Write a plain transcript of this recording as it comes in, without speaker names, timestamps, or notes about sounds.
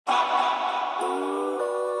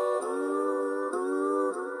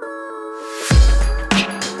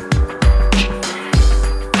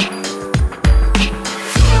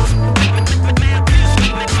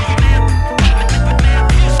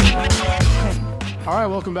right,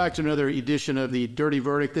 welcome back to another edition of the Dirty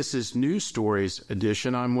Verdict. This is News Stories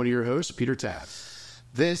edition. I'm one of your hosts, Peter Taaffe.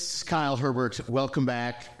 This is Kyle Herbert. Welcome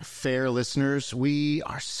back, fair listeners. We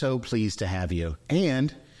are so pleased to have you.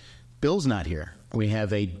 And Bill's not here. We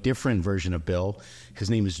have a different version of Bill. His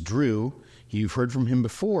name is Drew. You've heard from him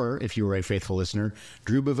before, if you were a faithful listener.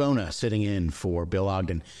 Drew Bivona sitting in for Bill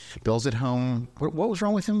Ogden. Bill's at home. What was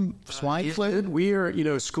wrong with him? Swine flu? We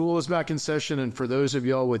are, school is back in session, and for those of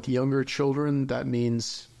y'all with younger children, that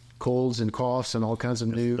means colds and coughs and all kinds of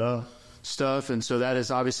new stuff. And so that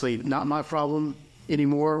is obviously not my problem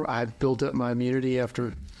anymore. I've built up my immunity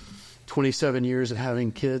after 27 years of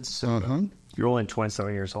having kids. So. You're only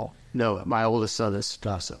 27 years old. No, my oldest son is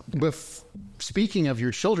Taaffe. But speaking of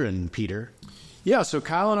your children, Peter. Yeah, so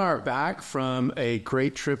Kyle and I are back from a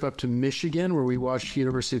great trip up to Michigan where we watched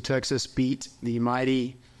University of Texas beat the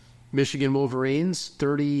mighty Michigan Wolverines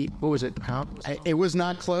 30, what was it? It was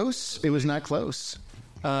not close.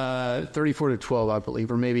 34-12, I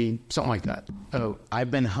believe, or maybe something like that. Oh, I've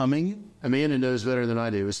been humming. Amanda knows better than I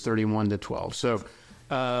do. It was 31-12. So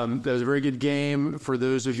that was a very good game for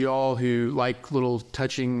those of y'all who like little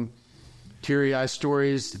touching teary-eye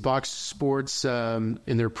stories. Box Sports, in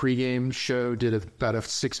their pregame show, did about a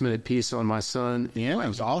 6-minute piece on my son. Yeah, it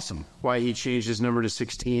was awesome. Why he changed his number to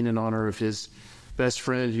 16 in honor of his best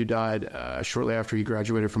friend who died shortly after he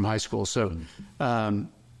graduated from high school. So I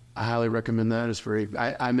highly recommend that. It's very.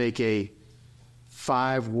 I make a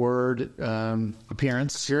 5-word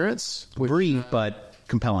appearance. Brief, but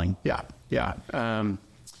compelling. Yeah.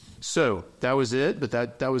 So that was it, but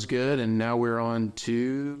that was good, and now we're on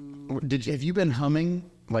to... Have you been humming,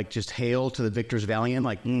 like just Hail to the Victor's Valiant,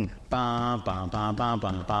 like bum, bum, bum, bum,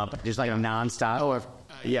 bum, bum, just like nonstop? Oh,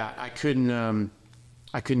 I couldn't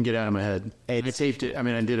get it out of my head. I taped it. I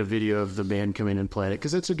mean, I did a video of the band coming and playing it,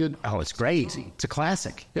 because it's a good... Oh, it's great. It's a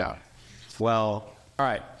classic. Yeah. Well... All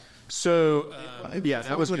right. So,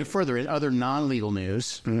 that was going further. In other non-legal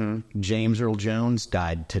news, James Earl Jones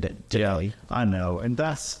died today. Yeah, I know. And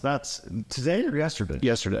that's today or yesterday?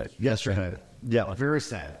 Yesterday. Yeah, very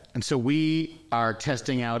sad. And so we are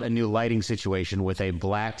testing out a new lighting situation with a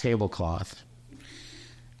black tablecloth.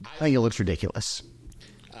 I think it looks ridiculous.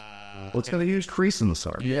 It's got a huge crease in the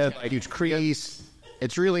side. Yeah, a huge crease.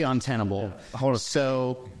 It's really untenable. Hold on.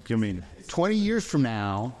 So, You mean 20 years from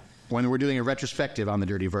now, when we're doing a retrospective on the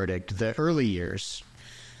Dirty Verdict, the early years,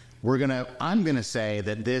 I'm gonna say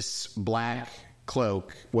that this black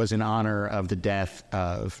cloak was in honor of the death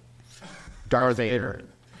of Darth Vader,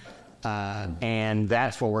 and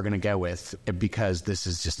that's what we're gonna go with, because this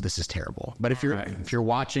is terrible. But if you're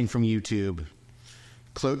watching from YouTube,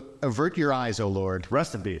 avert your eyes, O Lord.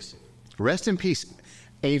 Rest in peace. Rest in peace.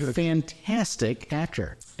 A fantastic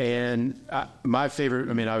actor. And my favorite,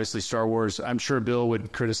 obviously Star Wars. I'm sure Bill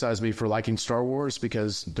would criticize me for liking Star Wars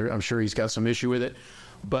because I'm sure he's got some issue with it.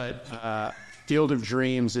 But Field of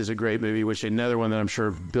Dreams is a great movie, which is another one that I'm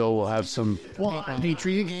sure Bill will have some... Well,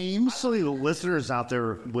 Patriot Games. Actually, the listeners out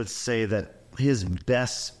there would say that his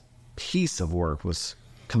best piece of work was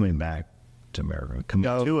coming back to America.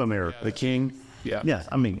 To America. The King. Yeah. Yes,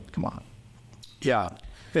 come on. Yeah.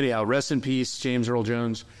 Anyhow, rest in peace, James Earl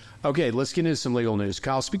Jones. Okay, let's get into some legal news.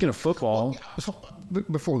 Kyle, speaking of football...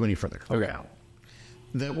 Before we go any further. Okay.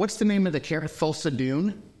 What's the name of the character? Thulsa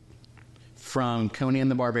Doom from Conan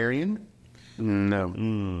the Barbarian?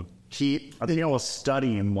 No. I think I was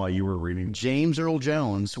studying while you were reading. James Earl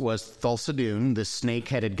Jones was Thulsa Doom, the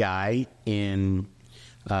snake-headed guy in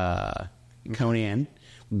Conan.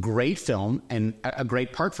 Great film, and a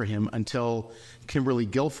great part for him until Kimberly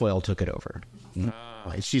Guilfoyle took it over.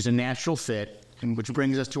 She's a natural fit, which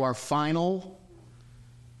brings us to our final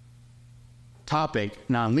topic,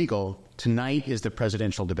 non-legal. Tonight is the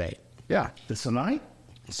presidential debate. Yeah. This tonight?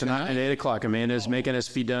 Tonight at 8 o'clock. Amanda's making us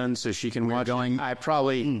be done so she can watch. I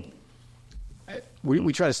probably...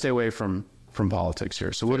 We try to stay away from politics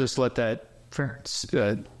here, so we'll just let that...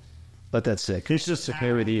 let that sit. It's just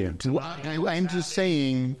okay with you. I'm just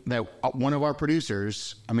saying that one of our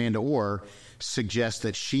producers, Amanda Orr, suggests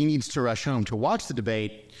that she needs to rush home to watch the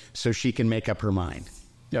debate so she can make up her mind.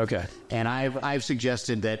 Okay. And I've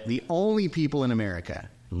suggested that the only people in America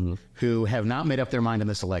who have not made up their mind in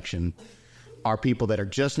this election are people that are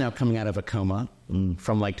just now coming out of a coma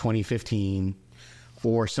from like 2015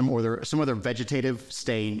 or some other vegetative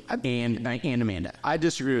state, and Amanda. I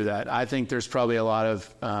disagree with that. I think there's probably a lot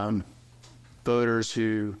of voters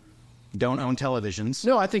who don't own televisions.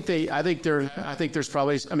 No, I think there's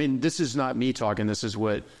probably, this is not me talking, this is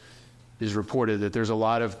what is reported, that there's a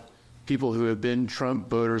lot of people who have been Trump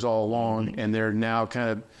voters all along, and they're now kind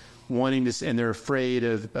of wanting to, and they're afraid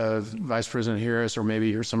of Vice President Harris, or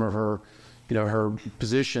maybe some of her her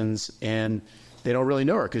positions, and they don't really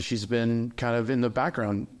know her because she's been kind of in the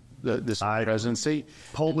background this presidency.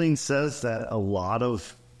 Polling says that a lot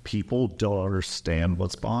of people don't understand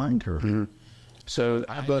what's behind her. Mm-hmm. So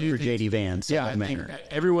I vote for J.D. Vance. Yeah, I think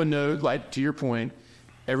everyone knows, like to your point,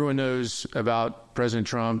 everyone knows about President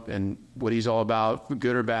Trump and what he's all about,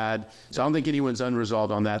 good or bad. So I don't think anyone's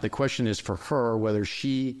unresolved on that. The question is for her whether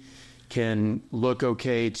she can look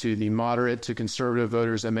okay to the moderate to conservative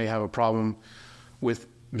voters that may have a problem with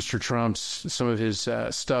Mr. Trump's, some of his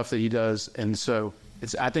stuff that he does. And so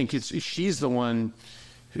I think she's the one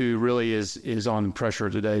who really is on pressure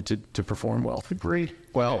today to perform well. Agree.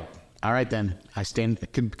 Well, all right then. I stand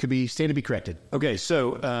to be corrected. Okay,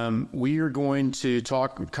 so we are going to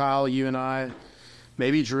talk, Kyle, you and I,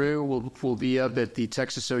 maybe Drew will be up at the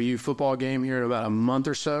Texas OU football game here in about a month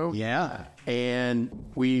or so. Yeah. And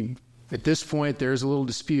at this point, there's a little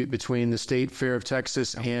dispute between the State Fair of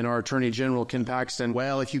Texas and our Attorney General, Ken Paxton.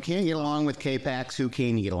 Well, if you can't get along with K-Pax, who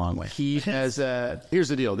can you get along with? He has here's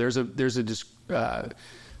the deal. They've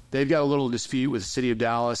got a little dispute with the city of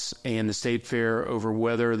Dallas and the State Fair over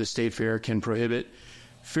whether the State Fair can prohibit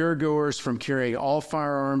fairgoers from carrying all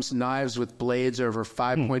firearms, knives with blades over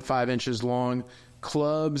 5.5 inches long,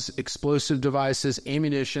 clubs, explosive devices,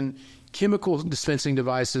 ammunition, chemical dispensing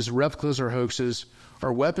devices, replicas or hoaxes,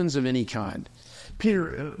 or weapons of any kind.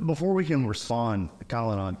 Peter, before we can respond,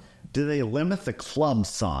 Colin, on, do they limit the club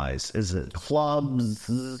size? Is it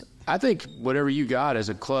clubs? I think whatever you got as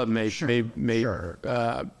a club may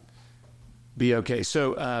be okay.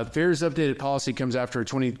 So Fair's updated policy comes after a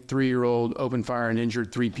 23-year-old opened fire and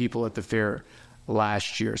injured 3 people at the fair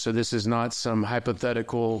last year. So this is not some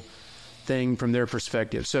hypothetical thing from their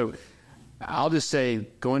perspective. So I'll just say,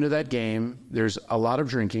 going to that game, there's a lot of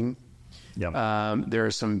drinking. Yep. There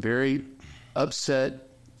are some very upset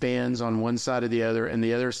fans on one side or the other, and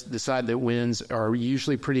the side that wins are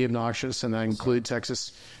usually pretty obnoxious, and that include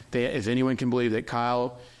Texas. If anyone can believe that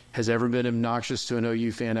Kyle has ever been obnoxious to an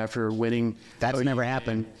OU fan after winning. That's never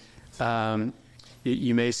happened.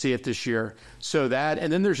 You may see it this year. So that,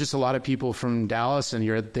 and then there's just a lot of people from Dallas, and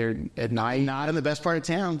you're there at night. Not in the best part of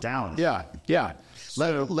town. Down. Yeah.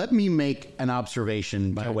 So, let me make an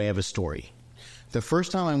observation by way of a story. The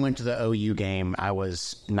first time I went to the OU game, I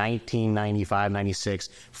was 1995, 96,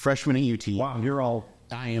 freshman at UT. Wow, you're all...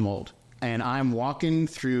 I am old. And I'm walking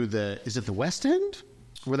through is it the West End?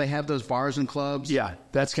 Where they have those bars and clubs? Yeah,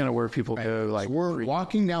 that's kind of where people go. Like, so we're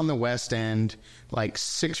walking down the West End, like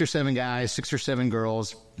 6 or 7 guys, 6 or 7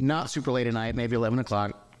 girls, not super late at night, maybe 11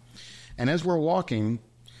 o'clock. And as we're walking,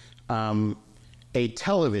 a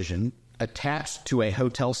television attached to a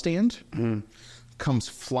hotel stand comes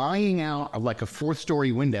flying out of like a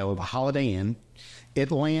 4th-story window of a Holiday Inn.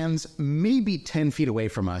 It lands maybe 10 feet away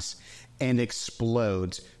from us and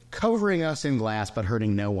explodes, covering us in glass but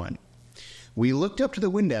hurting no one. We looked up to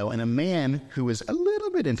the window, and a man who was a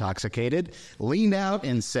little bit intoxicated leaned out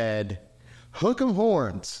and said, "Hook 'em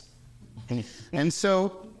horns." And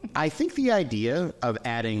so I think the idea of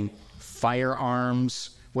adding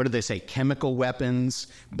firearms, what did they say, chemical weapons,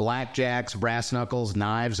 blackjacks, brass knuckles,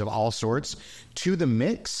 knives of all sorts, to the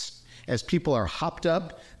mix as people are hopped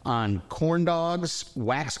up on corn dogs,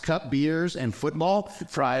 wax cup beers, and football.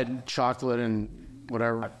 Fried chocolate and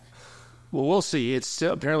whatever. Well, we'll see.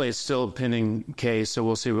 Apparently it's still a pending case, so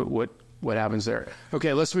we'll see what happens there.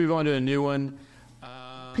 Okay, let's move on to a new one.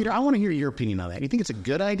 Peter, I want to hear your opinion on that. You think it's a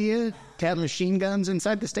good idea to have machine guns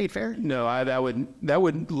inside the State Fair? No, that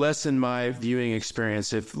would lessen my viewing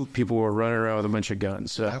experience if people were running around with a bunch of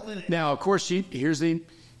guns. Now, of course, here's the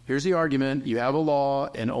argument: you have a law,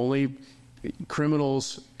 and only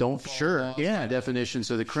criminals don't. Sure, yeah. Definition.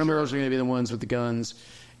 So the criminals are going to be the ones with the guns,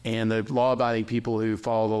 and the law-abiding people who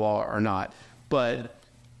follow the law are not. But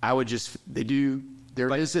I would just but they're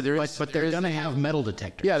going to have metal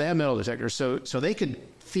detectors. Yeah, they have metal detectors. So they could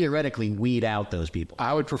theoretically weed out those people.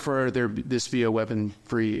 I would prefer this be a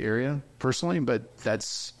weapon-free area, personally, but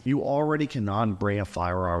that's... You already cannot bring a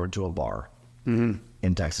firearm to a bar in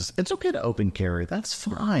Texas. It's okay to open carry. That's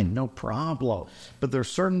fine. No problem. But there are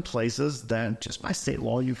certain places that, just by state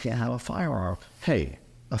law, you can't have a firearm. Hey,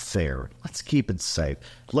 a fair. Let's keep it safe.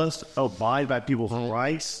 Let's abide by people's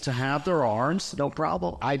rights to have their arms. No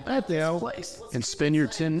problem. And spend your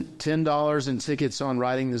 $10 in tickets on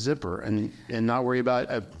riding the zipper and not worry about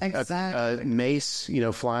a mace,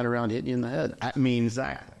 flying around hitting you in the head. I mean,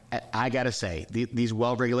 I got to say, these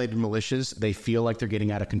well-regulated militias, they feel like they're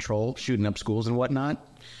getting out of control, shooting up schools and whatnot.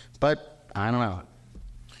 But I don't know.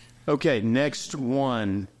 Okay, next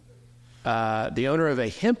one. The owner of a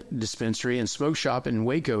hemp dispensary and smoke shop in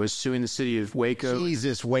Waco is suing the city of Waco.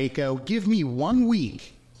 Jesus, Waco. Give me 1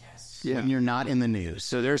 week. Yes. when you're not in the news.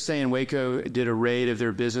 So they're saying Waco did a raid of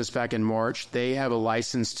their business back in March. They have a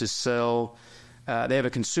license to sell. They have a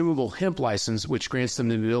consumable hemp license, which grants them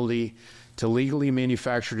the ability to legally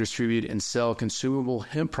manufacture, distribute, and sell consumable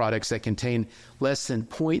hemp products that contain less than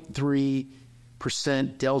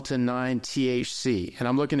 0.3% Delta-9 THC. And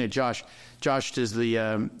I'm looking at Josh. Josh, does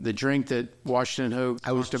the drink that Washington Hope...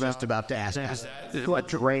 I was just about to ask. What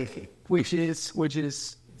drink? Which is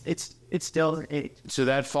it's still So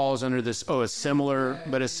that falls under this, a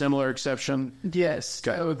similar exception? yes.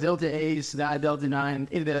 Okay. So Delta 8, not Delta 9.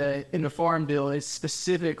 In the Farm Bill, it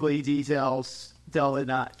specifically details Delta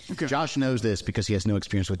 9. Okay. Josh knows this because he has no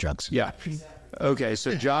experience with drugs. Yeah. Okay,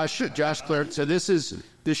 so Josh cleared. So this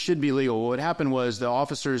should be legal. What happened was the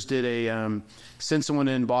officers did sent someone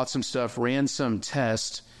in, bought some stuff, ran some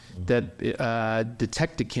tests that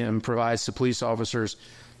Detectichem provides to police officers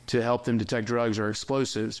to help them detect drugs or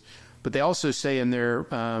explosives. But they also say in their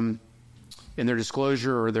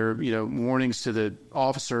disclosure or their warnings to the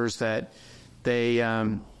officers that they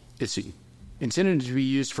it's intended to be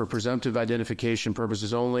used for presumptive identification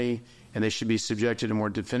purposes only, and they should be subjected to more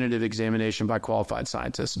definitive examination by qualified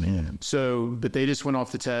scientists. So, but they just went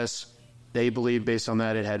off the test. They believe based on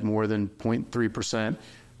that it had more than 0.3%,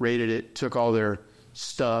 rated it, took all their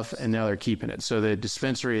stuff, and now they're keeping it. So the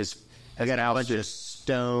dispensary has got a bunch of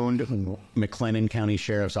stoned McLennan County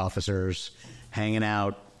Sheriff's officers hanging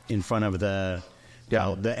out in front of the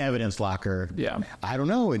evidence locker. Yeah. I don't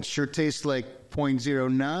know. It sure tastes like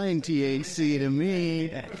 0.09 THC to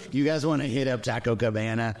me. You guys want to hit up Taco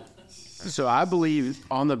Cabana? So I believe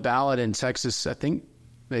on the ballot in Texas, I think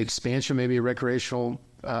the expansion may be recreational.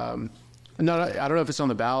 I don't know if it's on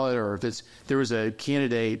the ballot or if there was a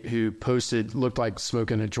candidate who looked like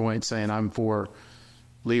smoking a joint saying I'm for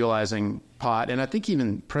legalizing pot. And I think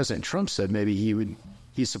even President Trump said maybe he would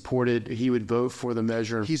vote for the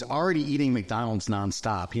measure. He's already eating McDonald's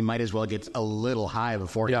nonstop. He might as well get a little high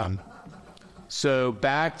before him. So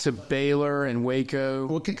back to Baylor and Waco.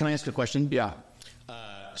 Well, can I ask a question? Yeah.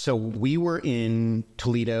 So we were in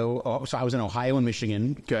Toledo. So I was in Ohio and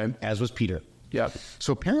Michigan. Okay. As was Peter. Yeah.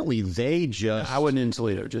 So apparently they just... I wasn't in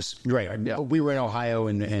Toledo, just... Right. Yeah. We were in Ohio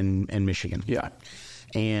and Michigan. Yeah.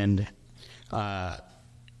 And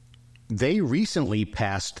they recently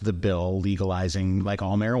passed the bill legalizing like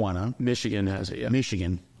all marijuana. Michigan has it, yeah.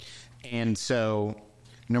 Michigan. And so,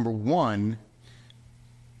 number one,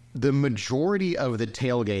 the majority of the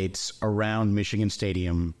tailgates around Michigan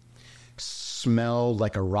Stadium smelled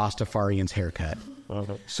like a Rastafarian's haircut.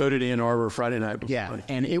 So did Ann Arbor Friday night. Yeah,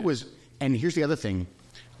 and it was... And here's the other thing.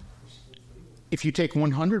 If you take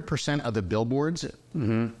 100% of the billboards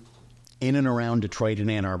in and around Detroit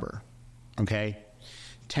and Ann Arbor, okay,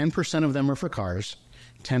 10% of them are for cars,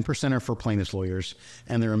 10% are for plaintiffs' lawyers,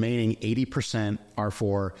 and the remaining 80% are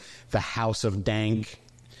for the House of Dank,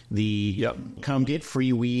 come get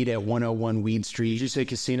free weed at 101 Weed Street. Did you say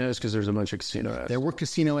casinos? Because there's a bunch of casino ads. There were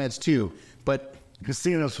casino ads too, but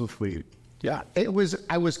Casinos with weed. Yeah. I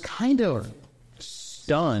was kind of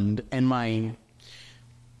stunned, and my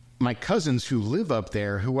cousins who live up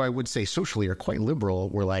there, who I would say socially are quite liberal,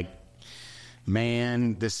 were like,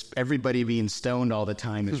 man, this everybody being stoned all the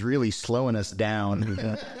time is really slowing us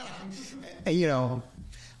down. And,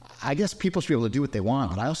 I guess people should be able to do what they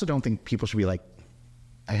want, but I also don't think people should be like,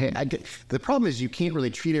 the problem is you can't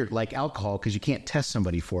really treat it like alcohol because you can't test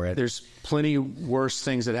somebody for it. There's plenty worse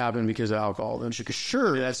things that happen because of alcohol.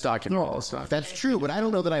 Sure, that's documented. That's true, but I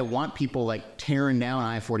don't know that I want people like tearing down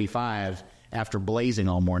I-45 after blazing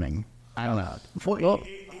all morning. I don't know. Well,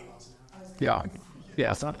 Yeah.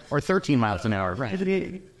 Or 13 miles an hour.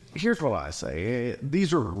 Right. here's what I say.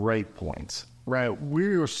 These are great points, right?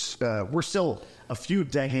 We're still a few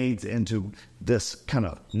decades into this kind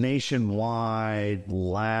of nationwide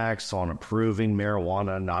lax on approving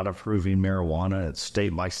marijuana, not approving marijuana. It's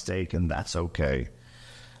state by state, and that's okay.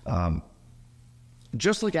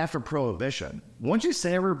 Just like after Prohibition, once you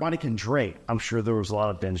say everybody can drink, I'm sure there was a lot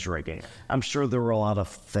of binge drinking. I'm sure there were a lot of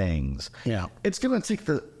things. Yeah. It's going to take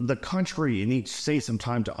the country and each state some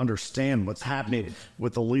time to understand what's happening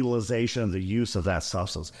with the legalization of the use of that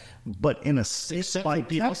substance. But in a state like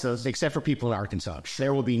Texas... Except for people in Arkansas.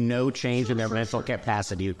 There will be no change in their mental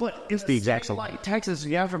capacity. But it's the exact same. Like Texas,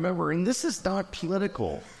 you have to remember, and this is not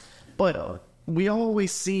political, but we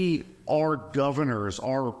always see our governors,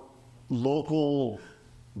 our local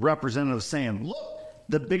representatives saying, look,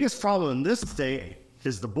 the biggest problem in this state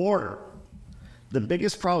is the border. The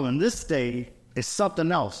biggest problem in this state is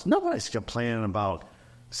something else. Nobody's complaining about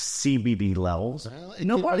CBD levels.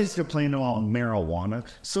 Nobody's complaining about marijuana.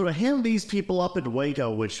 So to hand these people up in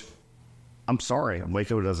Waco, which I'm sorry,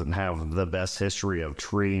 Waco doesn't have the best history of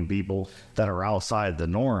treating people that are outside the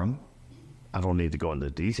norm. I don't need to go into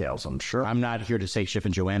details, I'm sure. I'm not here to say Schiff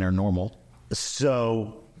and Joanna are normal.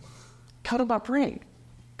 So, cut about brain.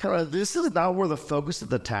 This is not where the focus of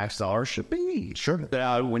the tax dollars should be. Sure.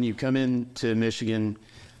 When you come into Michigan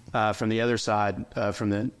from the other side, from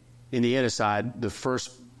the Indiana side, the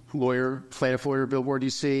first plaintiff lawyer billboard you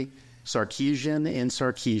see, Sarkeesian and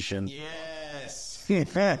Sarkeesian. Yes.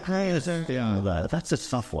 That's a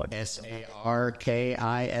tough one.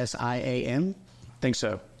 Sarkisian? Think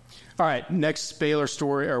so. All right, next Baylor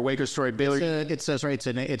story or Waco story. Baylor. It's just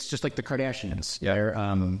like the Kardashians. Yeah.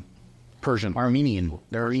 They're Persian. Armenian.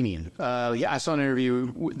 They're Armenian. I saw an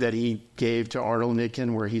interview that he gave to Arnold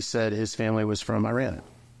Nitkin where he said his family was from Iran.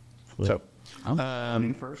 So,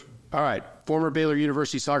 First. all right. Former Baylor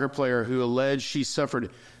University soccer player who alleged she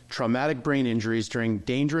suffered traumatic brain injuries during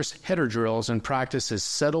dangerous header drills in practice has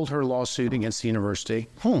settled her lawsuit against the university.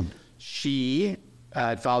 She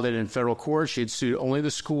had filed it in federal court. She had sued only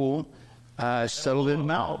the school. Settled it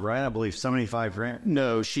Amount, right? I believe 75 grand.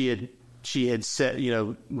 No, she had said,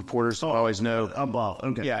 reporters always know. Above.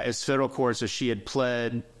 Okay. Yeah, it's federal court, so she had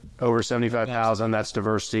pled over 75,000. That's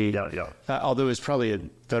diversity. Yeah. Although it's probably a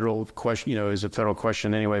federal question, is a federal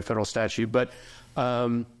question anyway, federal statute. But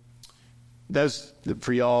that's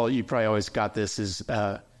for y'all. You probably always got this: is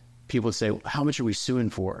people would say, "How much are we suing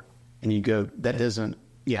for?" And you go, "That doesn't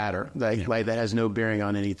matter. Like that has no bearing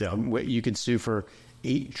on anything. You can sue for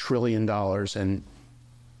 $8 trillion and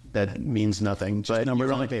that means nothing." But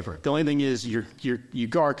numbers on the paper. The only thing is you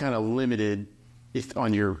are kind of limited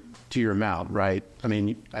to your amount, right? I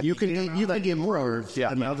mean, You can get more.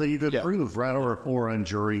 Yeah. Amount that you could prove, right? Or a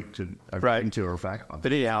jury to Right. into her fact.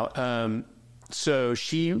 But anyhow, so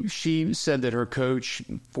she said that her coach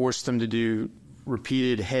forced them to do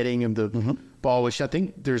repeated heading of the ball, which I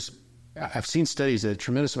think I've seen studies that a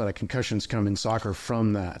tremendous amount of concussions come in soccer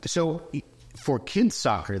from that. So for kids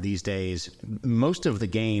soccer these days, most of the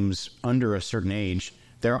games under a certain age,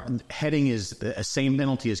 heading is the same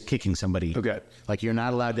penalty as kicking somebody. Okay. Like you're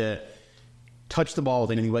not allowed to touch the ball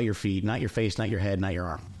with anything but your feet, not your face, not your head, not your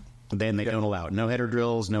arm. Then they don't allow it. No header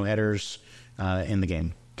drills, no headers in the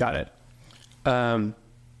game. Got it.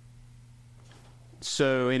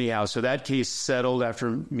 So anyhow, that case settled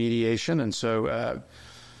after mediation, and so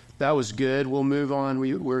that was good. We'll move on.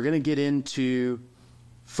 We're going to get into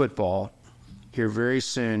football here very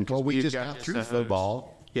soon. Well, we just got through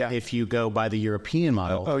football. Yeah. If you go by the European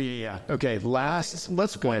model. Oh, yeah. Okay,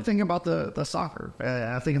 Let's go ahead. Think about the soccer.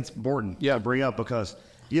 I think it's important to bring up because,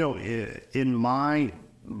 in my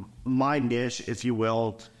niche, if you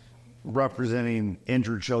will, representing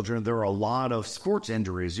injured children, there are a lot of sports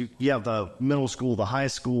injuries. You have the middle school, the high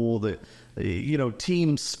school, the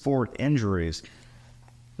team sport injuries.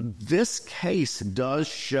 This case does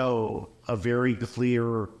show a very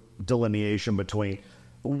clear delineation between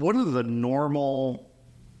what are the normal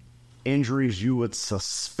injuries you would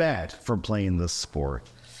suspect from playing this sport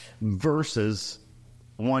versus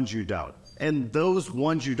ones you don't. And those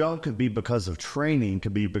ones you don't could be because of training,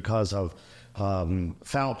 could be because of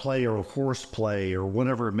foul play or horseplay or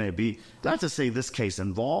whatever it may be. Not to say this case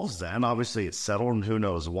involves that, and obviously it's settled and who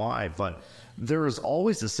knows why, but there is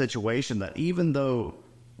always a situation that even though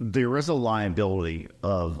there is a liability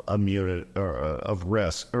of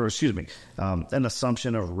risk, an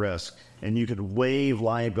assumption of risk, and you could waive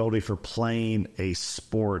liability for playing a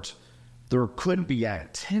sport, there could be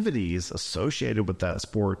activities associated with that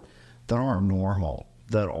sport that aren't normal,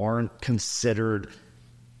 that aren't considered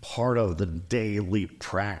part of the daily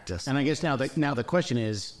practice. And I guess now the question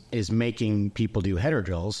is making people do header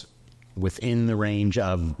drills within the range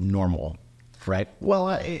of normal, right? Well,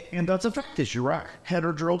 and that's a fact issue, right?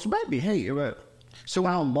 Header drills, maybe. Hey, so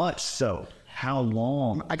how much? So how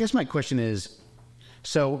long? I guess my question is,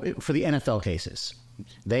 so for the NFL cases,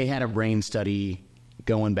 they had a brain study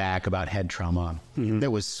going back about head trauma that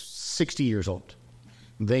was 60 years old.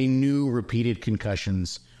 They knew repeated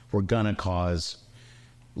concussions were going to cause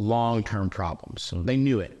long-term problems. They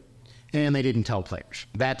knew it, and they didn't tell players.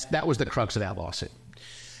 That was the crux of that lawsuit.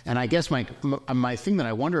 And I guess my thing that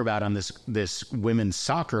I wonder about on this women's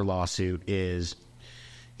soccer lawsuit is,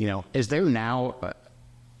 is there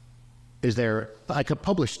like a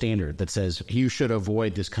published standard that says you should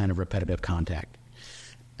avoid this kind of repetitive contact?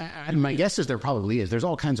 My guess is there probably is. There's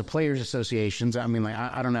all kinds of players associations. I mean, like,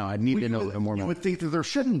 I don't know. I need to know a little more. You would think that there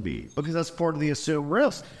shouldn't be, because that's part of the assumed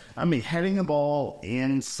risk. I mean, heading a ball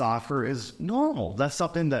in soccer is normal. That's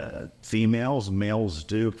something that females, males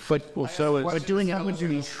do. But doing it, would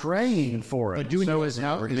you train for it?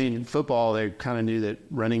 In football, they kind of knew that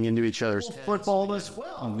running into each other's Football as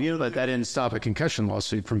well. but that didn't stop a concussion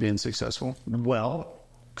lawsuit from being successful. Well,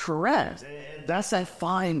 correct. That's that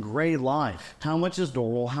fine gray line. How much is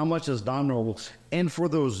normal? How much is non-normal? And for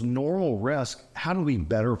those normal risks, how do we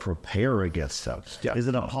better prepare against them? Yeah. Is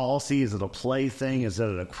it a policy? Is it a play thing? Is it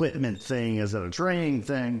an equipment thing? Is it a training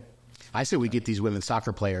thing? I say we get these women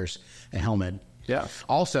soccer players a helmet. Yeah.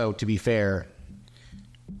 Also, to be fair,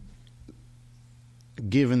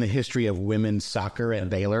 given the history of women's soccer at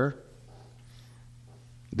Baylor,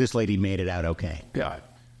 this lady made it out okay. Yeah.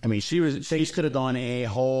 I mean, things could have gone a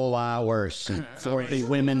whole lot worse for a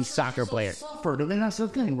women's soccer player. I mean, that's the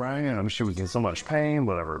thing, right? I'm sure we get so much pain,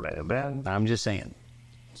 whatever it may have been. I'm just saying.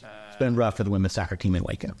 It's been rough for the women's soccer team in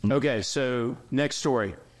Waco. Okay, so next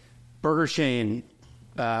story. Burger chain,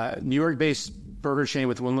 New York-based burger chain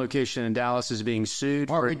with one location in Dallas is being sued.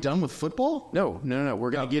 Are we done with football? No. We're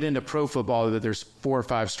going to get into pro football, but there's 4 or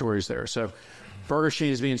 5 stories there. So Burger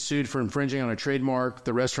Chain is being sued for infringing on a trademark.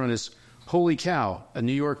 The restaurant is Holy Cow, a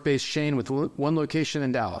New York-based chain with one location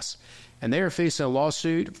in Dallas. And they are facing a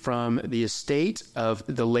lawsuit from the estate of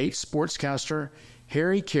the late sportscaster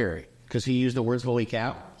Harry Carey. Because he used the words holy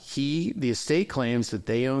cow? The estate claims that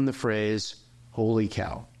they own the phrase holy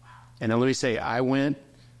cow. And then let me say,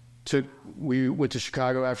 we went to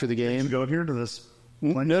Chicago after the game. Go here to this.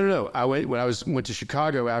 No. I went to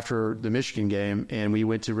Chicago after the Michigan game, and we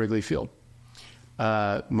went to Wrigley Field.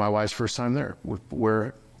 My wife's first time there,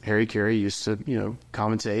 where Harry Carey used to,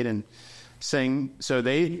 commentate and sing. So I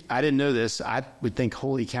didn't know this. I would think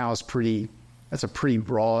holy cow is that's a pretty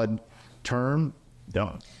broad term.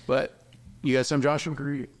 Don't. But you got some, Joshua?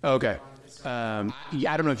 Okay. I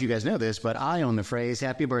don't know if you guys know this, but I own the phrase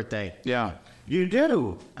happy birthday. Yeah. You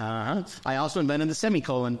do. Uh-huh. I also invented the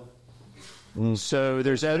semicolon. So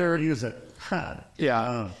there's other... Use it.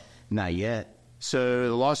 Yeah. Not yet. So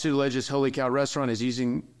the lawsuit alleges Holy Cow Restaurant is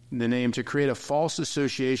using the name to create a false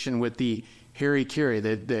association with the Harry Carey.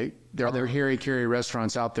 There are other Harry Carey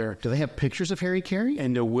restaurants out there. Do they have pictures of Harry Carey?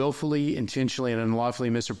 And to willfully, intentionally, and unlawfully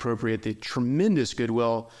misappropriate the tremendous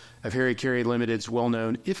goodwill of Harry Carey Limited's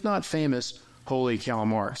well-known, if not famous, Holy Cow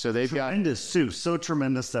mark. So they've got... Tremendous, Sue. So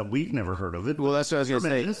tremendous that we've never heard of it. Well, that's what I was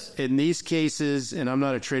going to say. In these cases, and I'm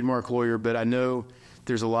not a trademark lawyer, but I know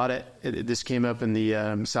there's a lot of... This came up in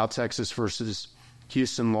the South Texas versus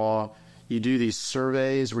Houston law. You do these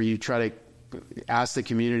surveys where you try to ask the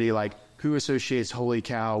community, like, who associates Holy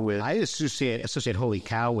Cow with... I associate Holy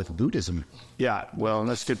Cow with Buddhism. Yeah, well,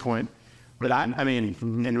 that's a good point. But I mean,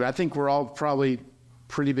 and I think we're all probably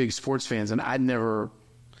pretty big sports fans, and I'd never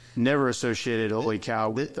associated Holy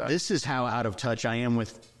Cow with... This is how out of touch I am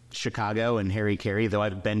with Chicago and Harry Carey, though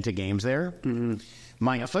I've been to games there. Mm-hmm.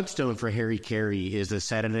 My touchstone for Harry Carey is the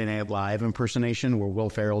Saturday Night Live impersonation where Will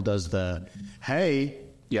Ferrell does the, hey,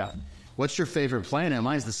 yeah, what's your favorite planet?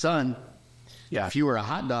 Mine's the sun. Yeah. If you were a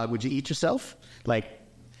hot dog, would you eat yourself? I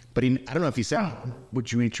don't know if he said,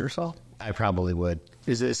 would you eat yourself? I probably would.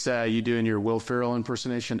 Is this you doing your Will Ferrell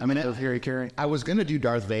impersonation of Harry Carey? I was going to do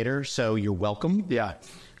Darth Vader, so you're welcome. Yeah.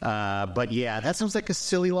 But yeah, that sounds like a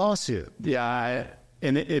silly lawsuit. Yeah.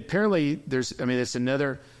 Apparently it's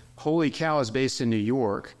another... Holy Cow is based in New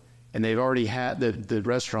York, and they've already had the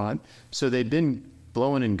restaurant, so they've been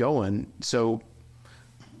blowing and going. So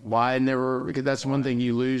why never? Because that's one thing,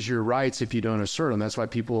 you lose your rights if you don't assert them. That's why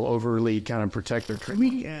people overly kind of protect their. Can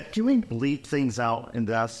we bleep things out in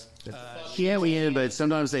this? Yeah, we can, but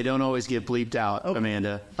sometimes they don't always get bleeped out, okay.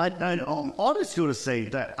 Amanda. I'm just going to say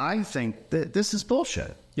that I think that this is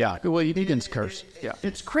bullshit. Yeah, well, you can curse. Yeah,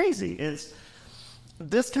 it's crazy. It's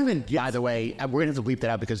this kind of... By the way, we're going to have to bleep that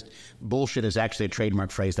out because bullshit is actually a trademark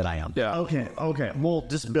phrase that I own. Yeah. Okay. Well,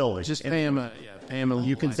 just Bill. Just pay him a...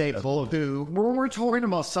 You can say bull do. When we're talking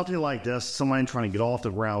about something like this, somebody trying to get off the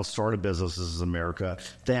ground, start a business, this is America,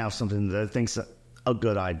 they have something that thinks a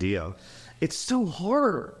good idea. It's so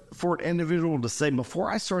hard for an individual to say, before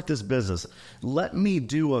I start this business, let me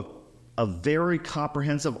do a very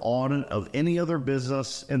comprehensive audit of any other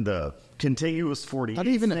business in the contiguous 40. Not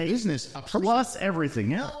even a business, plus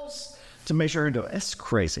everything else to make sure I do it. It's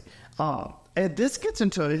crazy. And this gets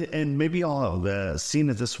into it, and maybe y'all have seen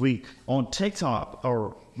it this week on TikTok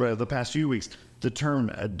or the past few weeks. The term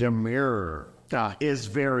demurrer is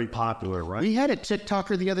very popular, right? We had a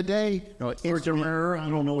TikToker the other day. Or demurrer, I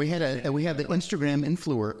don't know. We had the Instagram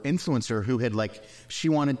influencer who had she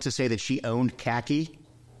wanted to say that she owned khaki.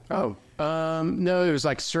 No, it was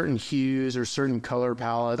like certain hues or certain color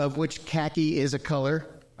palettes. Of which khaki is a color.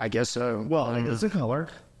 I guess so. Well, it's a color.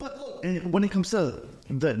 But look, and when it comes to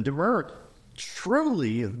the word,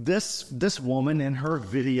 truly, this woman in her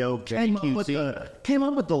video came up with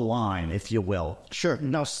the line, if you will. Sure.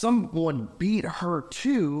 Now, someone beat her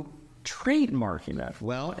to trademarking that.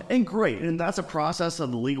 Well, and great. And that's a process of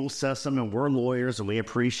the legal system, and we're lawyers, and we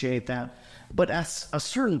appreciate that. But at a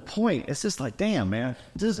certain point, it's just like, damn, man,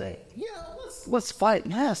 let's fight.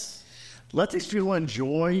 Yes. Let these people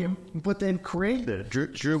enjoy what they've created.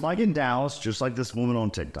 Drew, like in Dallas, just like this woman on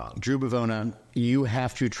TikTok. Drew Bivona, you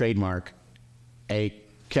have to trademark a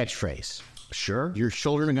catchphrase. Sure. Your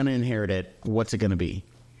children are going to inherit it. What's it going to be?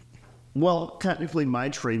 Well, technically, my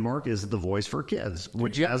trademark is the voice for kids,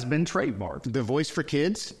 which has been trademarked. The voice for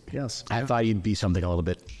kids? Yes. I thought you'd be something a little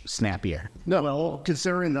bit snappier. No. Well,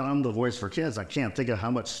 considering that I'm the voice for kids, I can't think of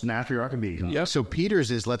how much snappier I can be. Yeah. So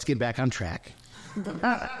Peter's is let's get back on track.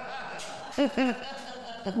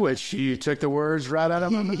 Which you took the words right out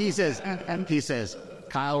of him. He says,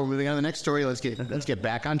 Kyle, we're moving on to the next story. Let's get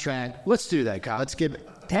back on track. Let's do that, Kyle.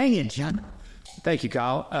 Dang it, John. Thank you,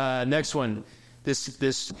 Kyle. Next one.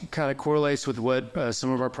 This kind of correlates with what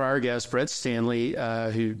some of our prior guests, Brett Stanley,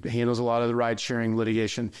 who handles a lot of the ride-sharing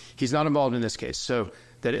litigation. He's not involved in this case, so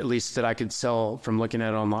that at least that I could tell from looking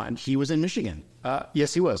at it online. He was in Michigan.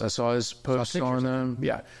 Yes, he was. I saw his post on them.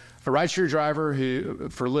 Yeah. A rideshare driver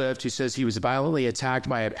for Lyft who says he was violently attacked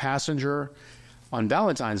by a passenger on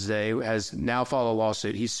Valentine's Day has now filed a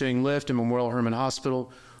lawsuit. He's suing Lyft and Memorial Hermann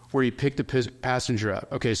Hospital where he picked the passenger up.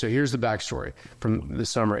 Okay, so here's the backstory from the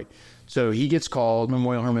summary. So he gets called.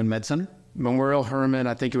 Memorial Hermann Med Center? Memorial Hermann,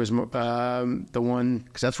 I think it was the one.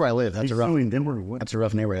 Because that's where I live. That's a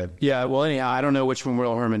rough neighborhood. Yeah, well, anyhow, I don't know which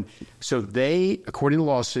Memorial Hermann. So they, according to the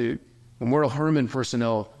lawsuit, Memorial Hermann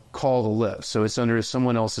personnel call the Lyft. So it's under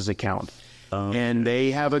someone else's account. And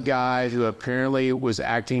they have a guy who apparently was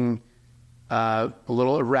acting a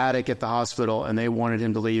little erratic at the hospital, and they wanted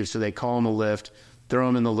him to leave. So they call him a Lyft, throw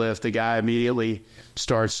him in the Lyft. The guy immediately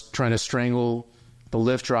starts trying to strangle the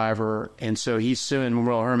Lyft driver. And so he's suing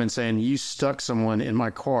Memorial Hermann saying, you stuck someone in my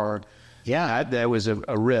car. Yeah. That was a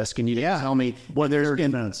risk. And you didn't tell me. Well, there's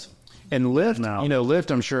minutes. And Lyft,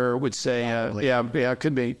 Lyft, I'm sure would say, yeah, it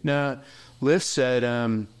could be. No, Lyft said,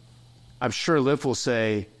 I'm sure Lyft will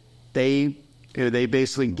say they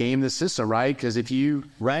basically game the system, right? Because if you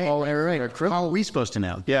how are we supposed to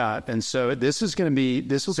know? Yeah, and so this will be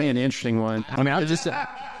an interesting one. I mean, I just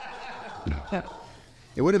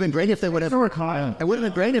it would have been great if they would have. It would have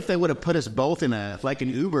been great if they would have put us both in an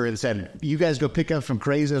Uber and said, "You guys go pick up from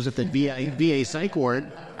Crazos at the VA psych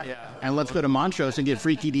ward, and let's go to Montrose and get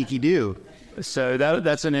freaky deaky do." So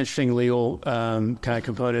that's an interesting legal kind of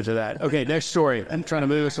component to that. Okay, next story. I'm trying to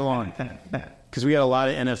move us along because we got a lot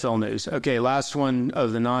of NFL news. Okay, last one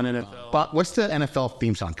of the non-NFL. But what's the NFL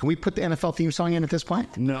theme song? Can we put the NFL theme song in at this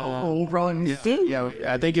point? No, yeah.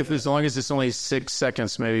 I think as long as it's only 6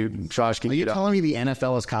 seconds, maybe Josh can. Are you telling me the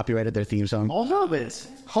NFL has copyrighted their theme song? All of it.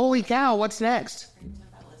 Holy cow! What's next?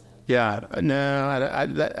 Yeah, no, I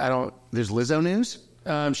don't. There's Lizzo news.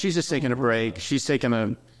 She's just taking a break. She's taking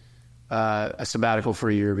a sabbatical for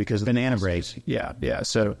a year because of banana breaks. Yeah.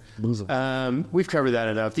 So we've covered that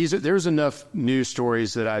enough. There's enough news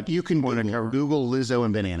stories that you can Google Lizzo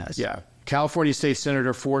and bananas. Yeah. California State Senator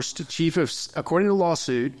according to the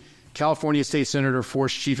lawsuit, California State Senator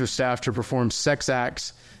forced Chief of Staff to perform sex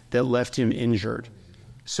acts that left him injured.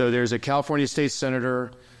 So there's a California State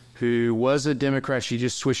Senator who was a Democrat. She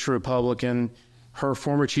just switched to Republican. Her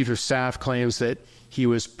former Chief of Staff claims that he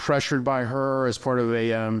was pressured by her as part of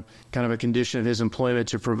a kind of a condition of his employment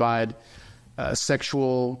to provide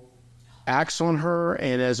sexual acts on her,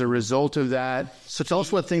 and as a result of that. So tell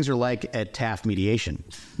us what things are like at Taaffe mediation.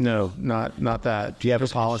 No, not that. Do you have a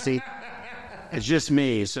policy? It's just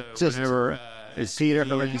me. So whenever it's Peter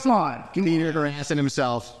harassing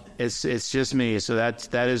himself. It's just me. So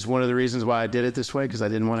that is one of the reasons why I did it this way, because I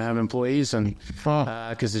didn't want to have employees, and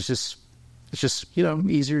because it's just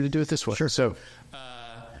easier to do it this way. Sure.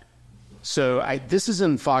 So this is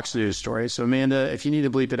in Fox News story. So Amanda, if you need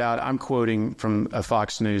to bleep it out, I'm quoting from a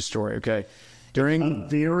Fox News story. Okay. A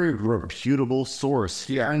very reputable source.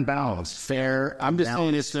 Fair and balanced. Fair. I'm just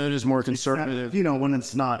saying it's known as more conservative. When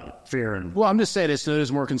it's not fair. Well, I'm just saying it's known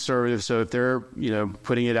as more conservative. So if they're,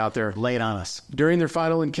 putting it out there. Lay it on us. During their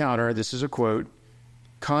final encounter, this is a quote,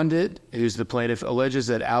 Condit, who's the plaintiff, alleges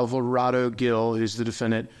that Alvarado Gil, who's the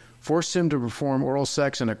defendant, forced him to perform oral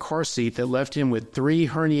sex in a car seat that left him with 3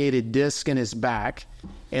 herniated discs in his back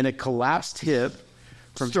and a collapsed hip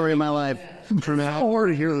Story of my life. Or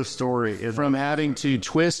to hear the story. From having to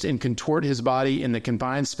twist and contort his body in the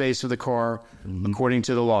confined space of the car, according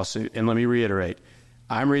to the lawsuit. And let me reiterate,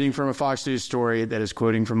 I'm reading from a Fox News story that is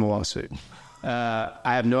quoting from the lawsuit. I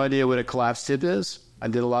have no idea what a collapsed tip is. I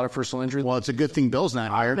did a lot of personal injury. Well, it's a good thing Bill's not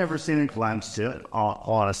I've hired. never seen a collapse tip,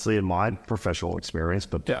 honestly, in my professional experience,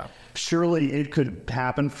 but Yeah. surely it could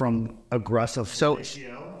happen from aggressive. So,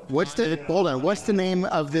 what's the name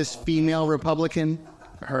of this female Republican?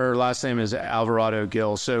 Her last name is Alvarado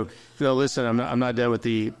Gil. So, listen, I'm not done with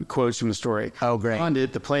the quotes from the story. Oh, great.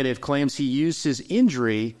 Condit, the plaintiff, claims he used his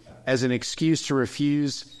injury as an excuse to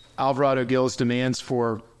refuse Alvarado Gil's demands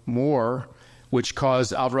for more, which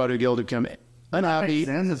caused Alvarado Gil to become unhappy.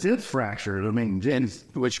 It's fractured. I mean,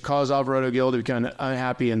 Which caused Alvarado Gil to become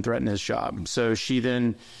unhappy and threaten his job. So she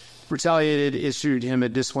then retaliated, issued him a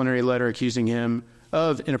disciplinary letter accusing him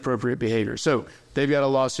of inappropriate behavior. So they've got a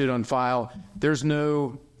lawsuit on file. There's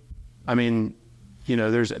no, I mean,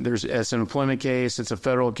 there's it's an employment case, it's a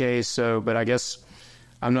federal case. So, but I guess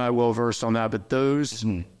I'm not well versed on that. But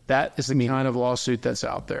that is the kind of lawsuit that's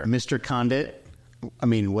out there. Mr. Condit, I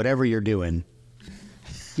mean, whatever you're doing,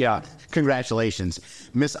 Yeah. congratulations.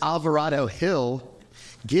 Miss Alvarado Hill,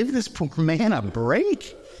 give this poor man a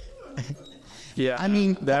break. Yeah. I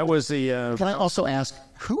mean, that was the, Can I also ask,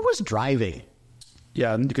 who was driving?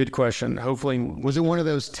 yeah, good question. Hopefully Was it one of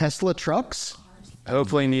those Tesla trucks?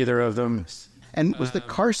 neither of them. And was the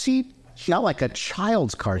car seat not like a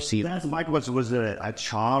child's car seat? that's my question. Was it a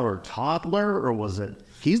child or toddler, or was it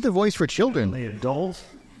He's the voice for children. the adult?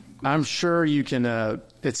 I'm sure you can,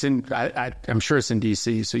 it's in, I'm sure it's in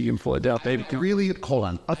D.C., so you can pull it down. Maybe. Really? Hold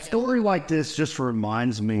on. A story like this just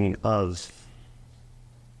reminds me of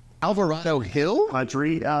Alvarado Hill?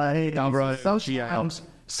 country. Alvarado,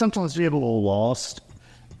 Sometimes we get a little lost.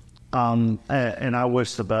 And I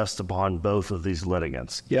wish the best upon both of these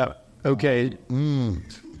litigants. Yeah. Okay.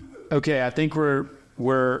 Okay, I think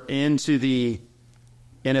we're into the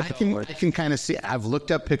NFL. I can kind of see. I've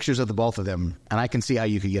looked up pictures of the both of them, and I can see how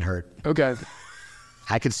you could get hurt. Okay.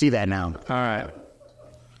 I can see that now. All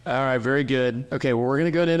right. Very good. Okay. Well, we're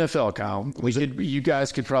going to go to NFL, Kyle. You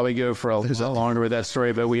guys could probably go for a lot longer with that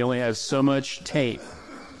story, but we only have so much tape.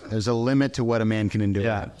 There's a limit to what a man can endure.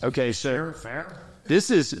 Yeah. Okay. So Fair.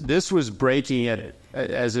 this was breaking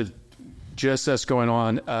as it just us going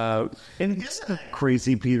on. And isn't it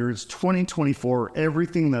crazy, Peter? It's 2024.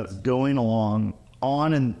 Everything that's going on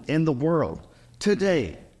in the world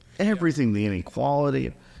today, everything, the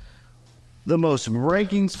inequality. The most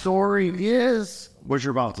breaking story is what you're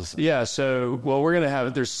about to say. Yeah, so, we're going to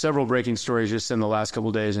have, there's several breaking stories just in the last couple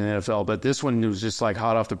of days in the NFL, but this one was just like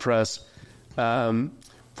hot off the press.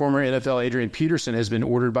 Former NFL Adrian Peterson has been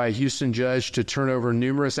ordered by a Houston judge to turn over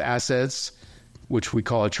numerous assets, which we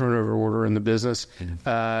call a turnover order in the business,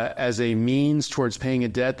 as a means towards paying a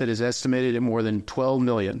debt that is estimated at more than $12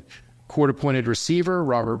 million. Court-appointed receiver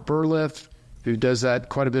Robert Burleff, who does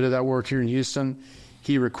quite a bit of that work here in Houston,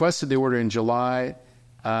 he requested the order in July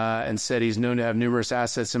and said he's known to have numerous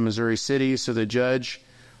assets in Missouri City. So the judge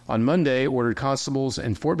on Monday ordered constables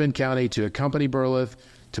in Fort Bend County to accompany Burleff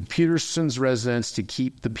to Peterson's residence to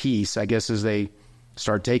keep the peace, I guess, as they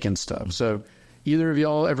start taking stuff. So either of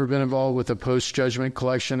y'all ever been involved with a post-judgment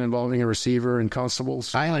collection involving a receiver and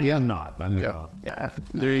constables? I'm not. Yeah.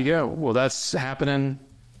 There you go. Well, that's happening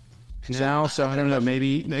now. So I don't know,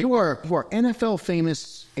 maybe You are NFL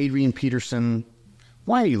famous Adrian Peterson.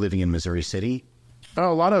 Why are you living in Missouri City? a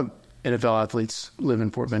lot of NFL athletes live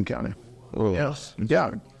in Fort Bend County. Yes.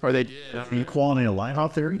 Yeah. Or they Quality of life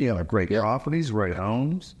out there. You have great properties, great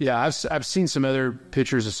homes. Yeah, I've seen some other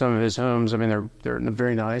pictures of some of his homes. I mean, they're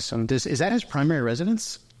very nice. And Is that his primary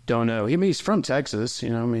residence? don't know. He's from Texas.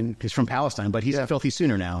 He's from Palestine, but he's a filthy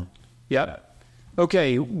Sooner now. Yep.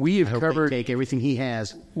 Okay, we have Hope covered they take everything he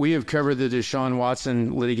has. the Deshaun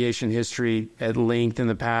Watson litigation history at length in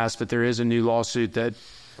the past, but there is a new lawsuit that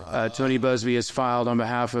Tony Busby has filed on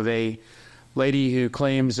behalf of a lady who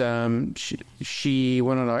claims she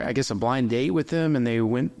went on, a blind date with him, and they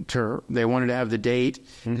wanted to have the date.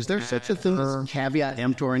 Is there such a thing as caveat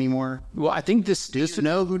emptor anymore? Well, I think this. Do you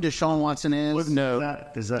know who Deshaun Watson is? No,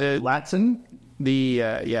 Is that Latin? the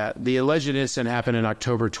alleged incident happened in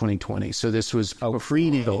October 2020. So this was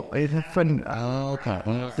It happened. Okay.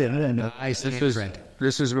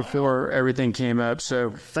 This was before everything came up. So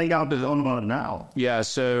Think out the own about now. yeah,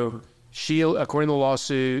 so she, according to the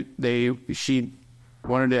lawsuit, she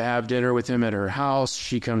wanted to have dinner with him at her house.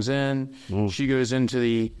 She comes in. She goes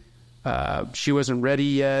into she wasn't ready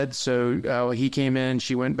yet, so he came in.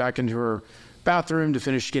 She went back into her bathroom to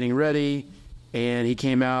finish getting ready. and she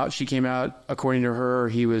came out, according to her,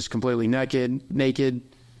 he was completely naked.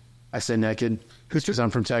 I said naked because I'm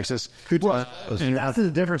from Texas. And that's the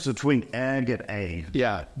difference between egg and egg.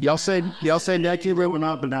 Yeah. Y'all say naked? We're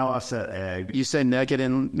not, but now I said egg. You said naked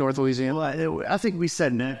in North Louisiana? Well, I think we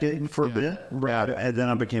said naked for a bit. Right. And then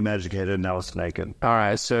I became educated, and now it's naked. All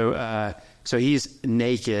right. So he's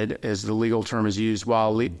naked, as the legal term is used,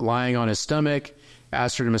 while lying on his stomach.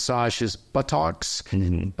 Asked her to massage his buttocks.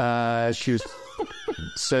 Mm-hmm. She was.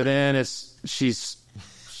 So then she's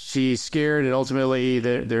scared, and ultimately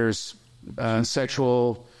there's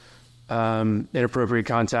sexual inappropriate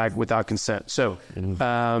contact without consent. So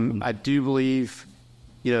I do believe,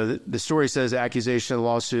 the story says the accusation and the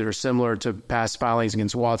lawsuit are similar to past filings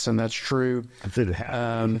against Watson. That's true.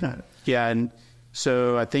 Yeah, and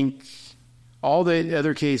so I think all the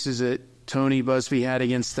other cases that Tony Busby had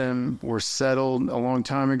against them were settled a long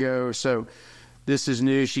time ago. So this is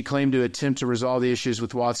new. She claimed to attempt to resolve the issues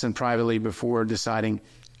with Watson privately before deciding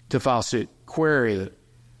to file suit. Query.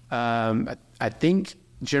 I think,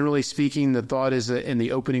 generally speaking, the thought is that in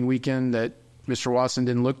the opening weekend that Mr. Watson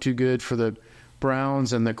didn't look too good for the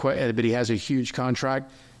Browns, but he has a huge contract.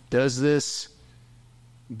 Does this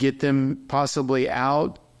get them possibly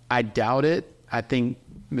out? I doubt it. I think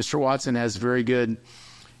Mr. Watson has very good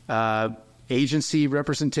agency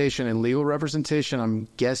representation and legal representation. I'm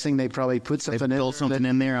guessing they probably put something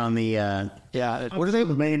in there on the what do they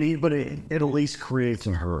may need, but it at least creates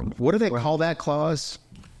a hurdle. What do they call that clause?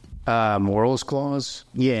 Morals clause.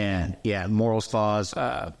 Yeah, morals clause.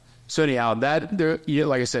 So anyhow,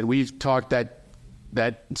 like I said, we've talked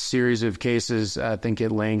that series of cases, I think,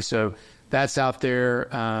 at length. So that's out there.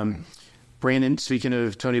 Brandon, speaking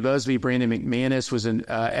of Tony Busby, Brandon McManus was an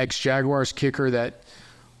ex-Jaguars kicker that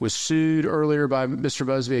was sued earlier by Mr.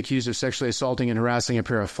 Busby, accused of sexually assaulting and harassing a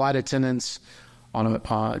pair of flight attendants on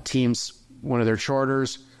a team's one of their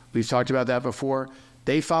charters. We've talked about that before.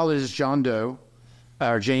 They filed it as Jane Doe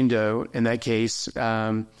in that case.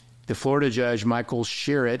 The Florida judge, Michael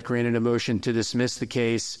Sherritt, granted a motion to dismiss the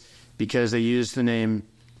case because they used the name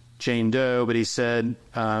Jane Doe, but he said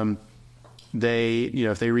if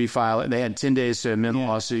they refile it, they had 10 days to amend the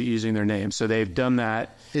lawsuit using their name. So they've done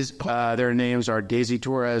that. Their names are Daisy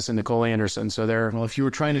Torres and Nicole Anderson. So well, if you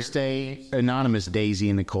were trying to stay anonymous, Daisy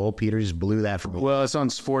and Nicole, Peter just blew that for me. Well, it's on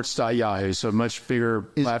sports.yahoo, so a much bigger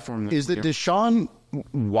platform. Is the Deshaun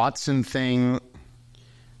Watson thing,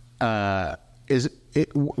 what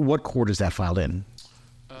court is that filed in?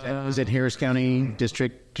 Is it Harris County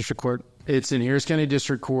District Court? It's in Harris County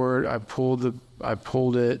District Court. I pulled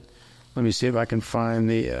it. Let me see if I can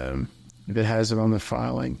find if it has it on the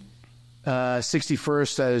filing.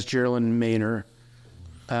 61st, that is Geraldine Maynor,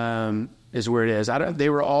 is where it is.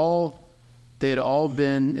 They had all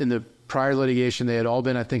been in the prior litigation. They had all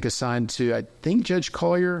been, I think, assigned to, I think, Judge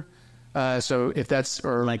Collier. So if that's,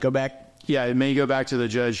 or might go back. Yeah, it may go back to the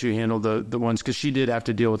judge who handled the ones, because she did have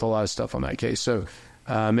to deal with a lot of stuff on that case. So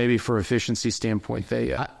maybe for efficiency standpoint,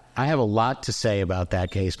 they. I have a lot to say about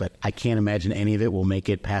that case, but I can't imagine any of it will make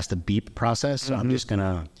it past the beep process. So I'm just going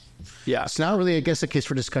to... Yeah, it's not really, I guess, a case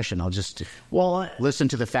for discussion. I'll just listen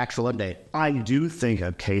to the factual update. I do think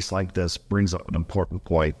a case like this brings up an important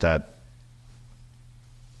point, that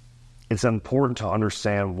it's important to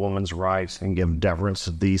understand women's rights and give deference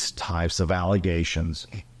to these types of allegations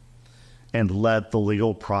and let the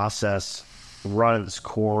legal process run its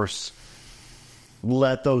course.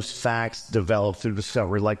 Let those facts develop through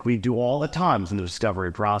discovery like we do all the times in the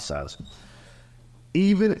discovery process.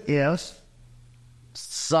 Even if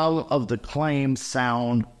some of the claims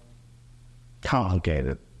sound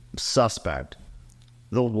complicated, suspect,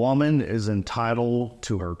 the woman is entitled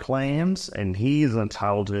to her claims and he is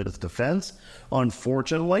entitled to his defense.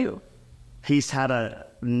 Unfortunately, he's had a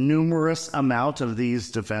numerous amount of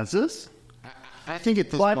these defenses. I think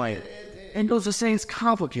at this point... And those are saying it's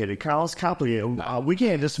complicated, Kyle. It's complicated. We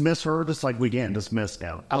can't dismiss her just like we can't dismiss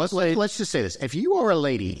him. Let's just say this. If you are a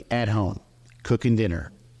lady at home cooking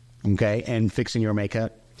dinner, okay, and fixing your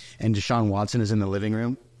makeup, and Deshaun Watson is in the living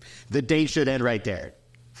room, the date should end right there.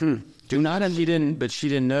 Do not, and she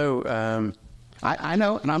didn't know. I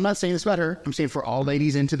know, and I'm not saying this about her. I'm saying for all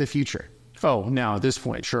ladies into the future. Oh, now at this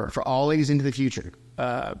point, sure. For all ladies into the future.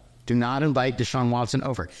 Do not invite Deshaun Watson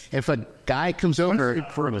over. If a guy comes over...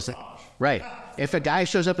 Right. If a guy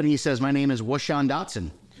shows up and he says, "My name is Washawn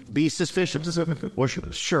Dotson," be suspicious.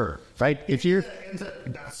 Sure. Right? If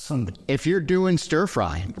you're doing stir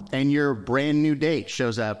fry and your brand new date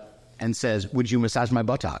shows up and says, "Would you massage my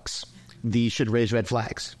buttocks?" These should raise red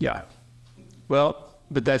flags. Yeah. Well,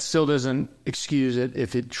 but that still doesn't excuse it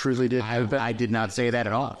if it truly did happen. I did not say that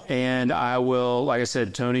at all. And I will, like I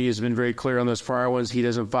said, Tony has been very clear on those prior ones. He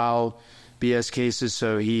doesn't file BS cases,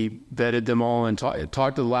 so he vetted them all and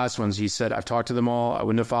talked to the last ones. He said, I've talked to them all. I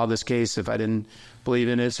wouldn't have filed this case if I didn't believe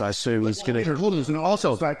in it, so I assume he's going to... And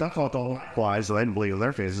also, in fact, I thought all wise, so I didn't believe in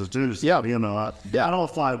their cases, too. So, Yeah. You know, I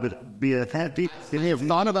don't fly, but be a happy. I have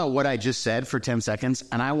thought about what I just said for 10 seconds,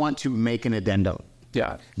 and I want to make an addendum.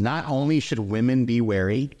 Yeah. Not only should women be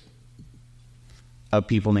wary of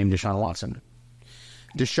people named Deshaun Watson.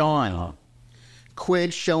 Deshaun,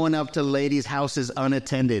 quit showing up to ladies' houses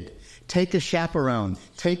unattended. Take a chaperone.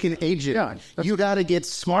 Take an agent. Yeah, you got to get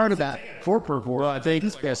smart about it. Well, I think,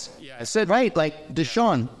 yes, yeah, I said... Right, like,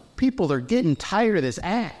 Deshaun, people are getting tired of this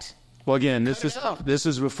act. Well, again, this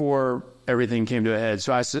is before everything came to a head,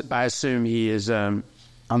 so I assume he is...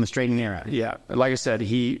 On the straight and narrow. Yeah, like I said,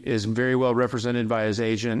 he is very well represented by his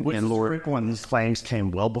agent and lawyer. When these claims came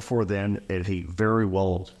well before then, and he very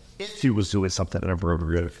well, if he was doing something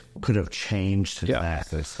inappropriate, could have changed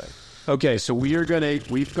that. Okay, so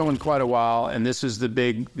we've gone quite a while, and this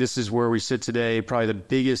is where we sit today, probably the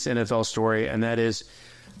biggest NFL story, and that is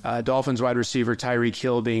Dolphins wide receiver Tyreek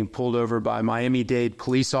Hill being pulled over by Miami-Dade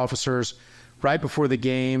police officers right before the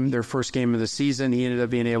game, their first game of the season. He ended up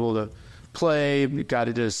being able to play, got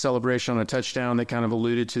into a celebration on a touchdown that kind of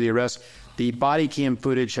alluded to the arrest. The body cam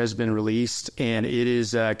footage has been released, and it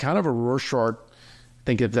is kind of a Rorschach, I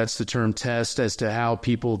think if that's the term, test as to how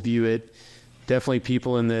people view it. Definitely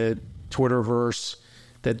people in the Twitterverse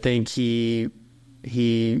that think he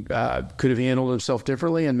could have handled himself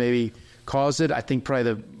differently and maybe caused it. I think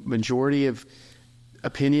probably the majority of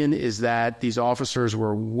opinion is that these officers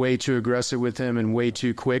were way too aggressive with him and way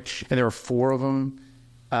too quick, and there were 4 of them.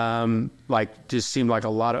 Just seemed like a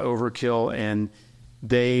lot of overkill, and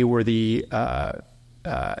they were the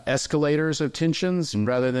escalators of tensions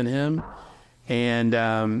rather than him.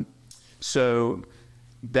 And so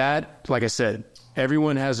that, like I said,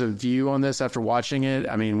 everyone has a view on this after watching it.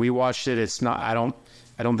 I mean, we watched it. It's not. I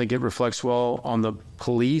don't think it reflects well on the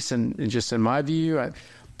police, and just in my view.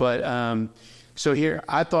 So here,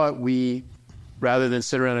 I thought rather than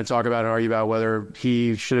sit around and talk about and argue about whether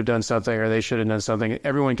he should have done something or they should have done something,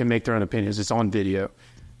 everyone can make their own opinions. It's on video.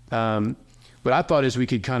 But I thought we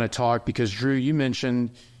could kind of talk, because Drew, you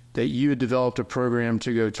mentioned that you had developed a program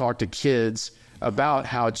to go talk to kids about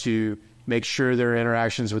how to make sure their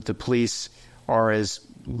interactions with the police are as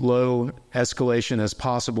low escalation as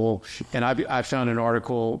possible. And I found an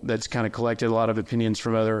article that's kind of collected a lot of opinions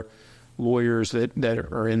from other lawyers that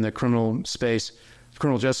are in the criminal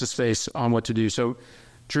justice space on what to do. So,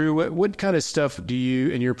 Drew, what kind of stuff do you,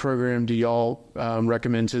 in your program, do y'all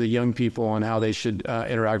recommend to the young people on how they should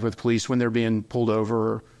interact with police when they're being pulled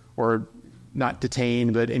over or not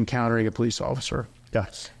detained, but encountering a police officer? Yeah.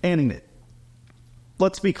 And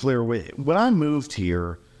let's be clear. When I moved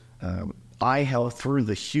here, I held through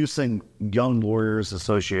the Houston Young Lawyers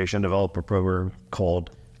Association developed a program called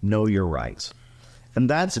Know Your Rights. And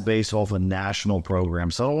that's based off a national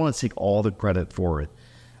program. So I don't want to take all the credit for it.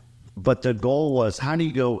 But the goal was, how do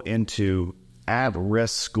you go into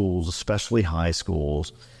at-risk schools, especially high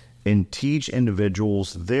schools, and teach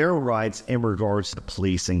individuals their rights in regards to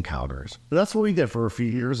police encounters? That's what we did for a few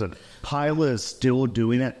years, and Pilot is still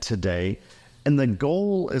doing it today. And the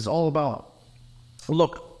goal is all about,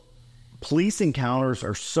 look, police encounters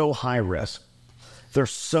are so high risk.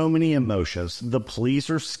 There's so many emotions. The police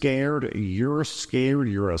are scared. You're scared.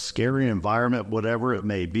 You're a scary environment, whatever it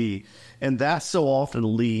may be. And that so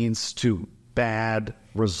often leads to bad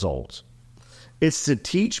results. It's to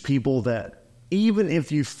teach people that even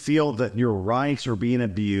if you feel that your rights are being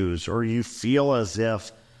abused, or you feel as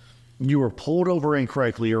if you were pulled over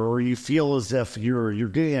incorrectly, or you feel as if you're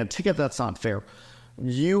getting a ticket that's not fair,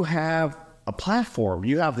 you have a platform.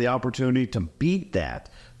 You have the opportunity to beat that,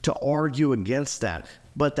 to argue against that.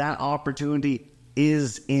 But that opportunity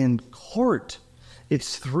is in court.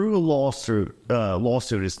 It's through a lawsuit.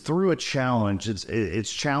 It's through a challenge.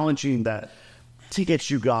 It's challenging that tickets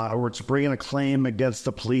you got, or it's bringing a claim against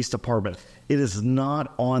the police department. It is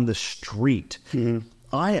not on the street. Mm-hmm.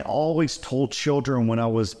 I always told children when I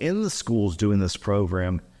was in the schools doing this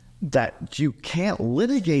program that you can't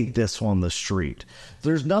litigate this on the street.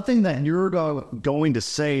 There's nothing that you're going to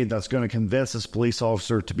say that's going to convince this police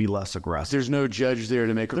officer to be less aggressive. There's no judge there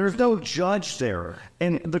to make... There's no judge there.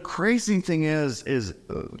 And the crazy thing is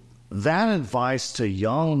that advice to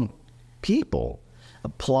young people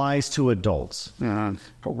applies to adults. Uh-huh.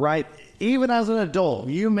 Right? Even as an adult,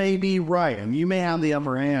 you may be right and you may have the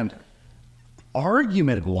upper hand.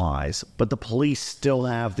 Argument-wise, but the police still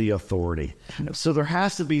have the authority. So there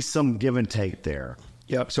has to be some give and take there.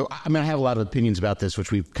 Yep. So, I mean, I have a lot of opinions about this,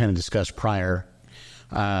 which we've kind of discussed prior.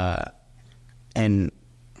 And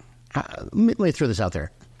let me throw this out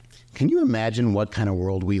there. Can you imagine what kind of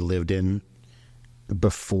world we lived in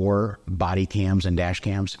before body cams and dash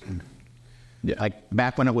cams? Yeah. Like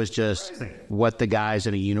back when it was just what the guys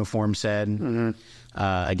in a uniform said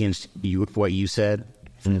against what you said.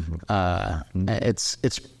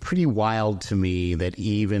 It's pretty wild to me that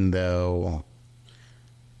even though,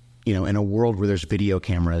 you know, in a world where there's video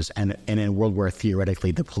cameras and in a world where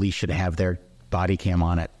theoretically the police should have their body cam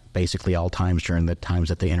on at basically all times during the times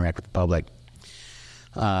that they interact with the public,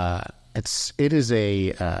 it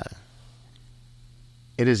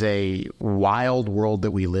is a wild world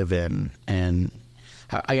that we live in. And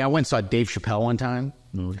I went and saw Dave Chappelle one time,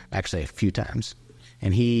 actually a few times,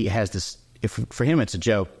 and he has this. For him, it's a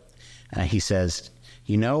joke. He says,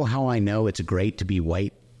 "You know how I know it's great to be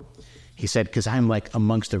white?" He said, "Because I'm like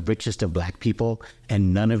amongst the richest of black people,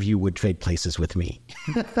 and none of you would trade places with me,"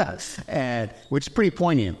 which is pretty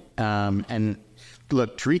poignant. And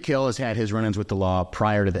look, Tariq Hill has had his run-ins with the law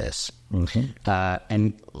prior to this.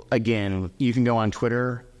 And again, you can go on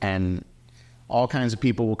Twitter, and all kinds of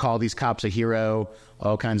people will call these cops a hero.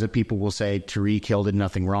 All kinds of people will say Tariq Hill did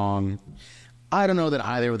nothing wrong. I don't know that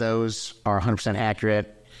either of those are 100%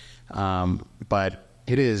 accurate, but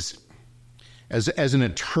it is, as an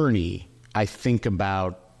attorney, I think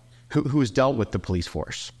about who has dealt with the police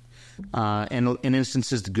force, and in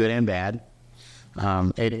instances, the good and bad.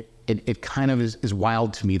 It kind of is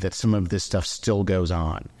wild to me that some of this stuff still goes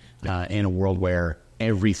on in a world where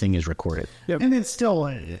everything is recorded. Yep. And it's still,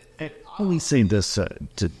 I always say this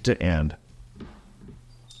to end,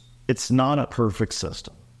 it's not a perfect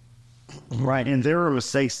system. Right, and there are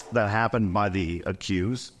mistakes that happen by the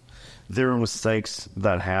accused. There are mistakes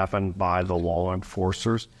that happen by the law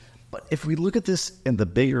enforcers. But if we look at this in the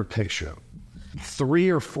bigger picture,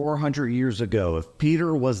 300 or 400 years ago, if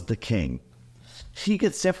Peter was the king, he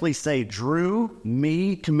could simply say, Drew,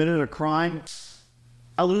 me, committed a crime,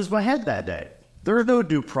 I lose my head that day. There are no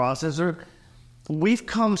due process. We've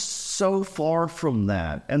come so far from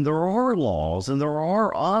that, and there are laws and there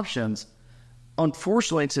are options.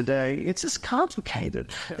 Unfortunately, today, it's just complicated.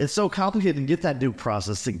 It's so complicated to get that due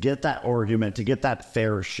process, to get that argument, to get that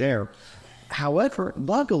fair share. However,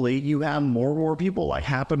 luckily, you have more and more people, like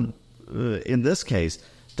happened in this case,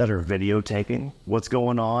 that are videotaping what's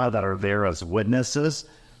going on, that are there as witnesses,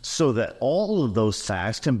 so that all of those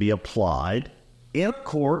facts can be applied in a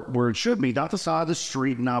court where it should be, not the side of the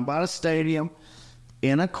street, not by the stadium,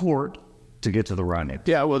 in a court to get to the right answer.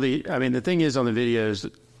 Yeah, well, the thing is on the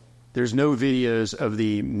videos, there's no videos of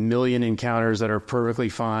the million encounters that are perfectly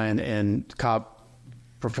fine and cop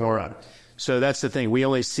perform. So that's the thing. We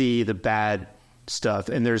only see the bad stuff,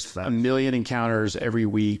 and there's a million encounters every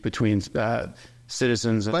week between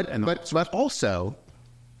citizens. But also,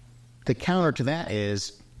 the counter to that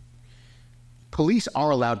is police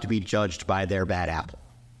are allowed to be judged by their bad apple.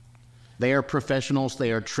 They are professionals.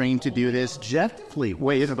 They are trained to do this. Objectively.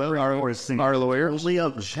 Wait, are lawyers?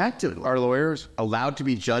 Objectively. Are lawyers allowed to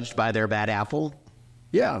be judged by their bad apple?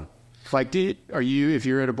 Yeah. Like, if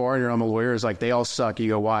you're at a bar and I'm a lawyer, it's like, they all suck. You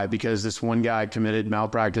go, why? Because this one guy committed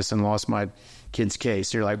malpractice and lost my kid's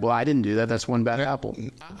case. You're like, well, I didn't do that. That's one bad apple.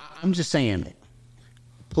 I'm just saying,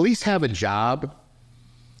 police have a job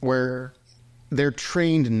where they're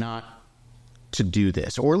trained not to do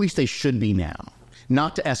this, or at least they should be now.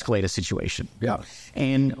 Not to escalate a situation. Yeah.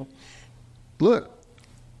 And look,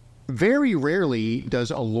 very rarely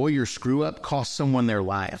does a lawyer screw up cost someone their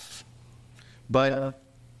life. But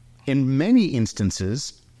in many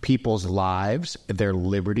instances, people's lives, their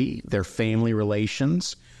liberty, their family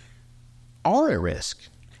relations are at risk.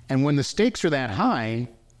 And when the stakes are that high,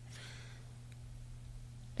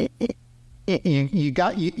 you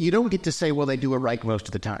don't get to say, well, they do it right most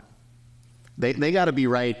of the time. They got to be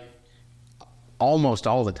right almost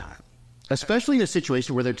all the time, especially in a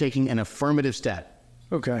situation where they're taking an affirmative step.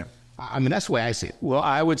 Okay. I mean, that's the way I see it. Well,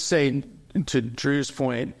 I would say, to Drew's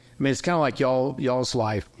point, I mean, it's kind of like y'all's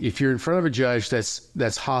life. If you're in front of a judge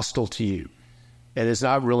that's hostile to you and is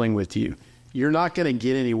not ruling with you, you're not going to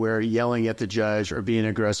get anywhere yelling at the judge or being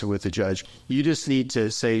aggressive with the judge. You just need to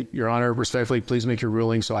say, Your Honor, respectfully, please make your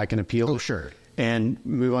ruling so I can appeal. Oh, sure. And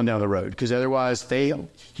move on down the road. Because otherwise, you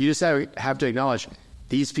just have to acknowledge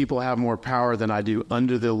these people have more power than I do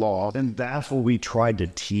under the law. And that's what we tried to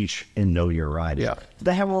teach in Know Your Right. Yeah.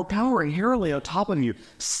 They have more power inherently on top of you.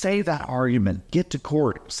 Say that argument. Get to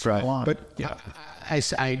court. That's right. But yeah,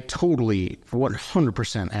 I totally, for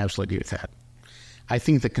 100%, absolutely agree with that. I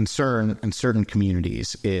think the concern in certain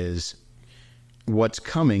communities is what's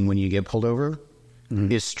coming when you get pulled over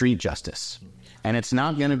is street justice. and it's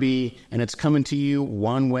not going to be, and it's coming to you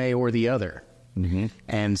one way or the other. Mm-hmm.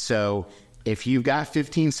 And so if you've got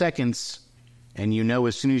 15 seconds and you know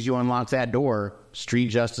as soon as you unlock that door, street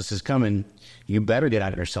justice is coming, you better get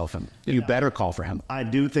out of yourself. You better call for him. I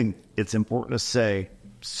do think it's important to say,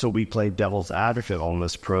 so we play devil's advocate on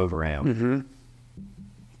this program. Mm-hmm.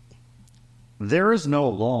 There is no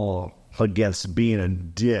law against being a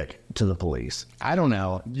dick to the police. I don't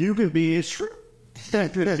know. You can be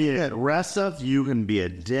aggressive, you can be a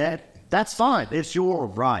dick. That's fine. It's your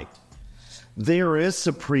right. There is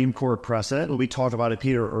Supreme Court precedent. We talked about it,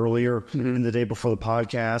 Peter, earlier in the day before the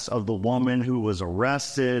podcast, of the woman who was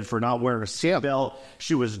arrested for not wearing a seatbelt.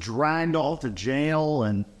 She was dragged off to jail,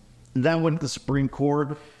 and then went to the Supreme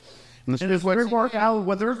Court. And the Supreme Court out,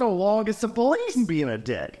 well, there's no law against the police being a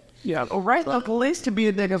dick. Yeah, right. The police can be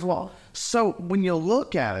a dick as well. So when you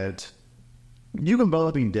look at it, you can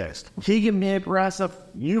both be dicks. He can be aggressive.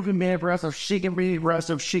 You can be aggressive. She can be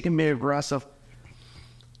aggressive. She can be aggressive.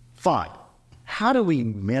 Fine. How do we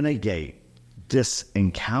mitigate this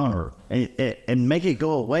encounter and make it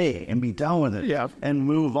go away and be done with it? Yeah. And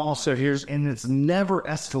move on. And it's never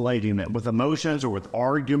escalating it with emotions or with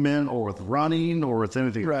argument or with running or with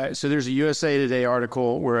anything. Right. So there's a USA Today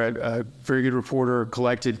article where a very good reporter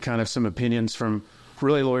collected kind of some opinions from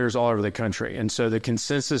really lawyers all over the country. And so the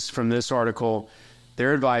consensus from this article,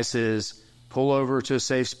 their advice is pull over to a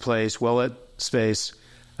safe place, well-lit space,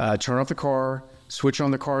 turn off the car, switch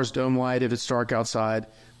on the car's dome light if it's dark outside,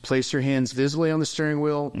 place your hands visibly on the steering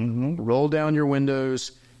wheel, roll down your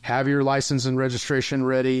windows, have your license and registration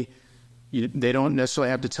ready. They don't necessarily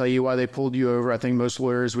have to tell you why they pulled you over. I think most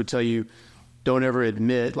lawyers would tell you, don't ever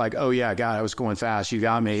admit, like, oh, yeah, God, I was going fast. You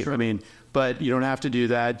got me. Sure. I mean, but you don't have to do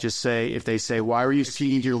that. Just say, if they say, why were you... If you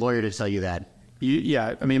need your lawyer to tell you that.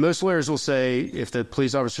 Yeah, I mean, most lawyers will say, if the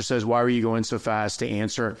police officer says, why were you going so fast, to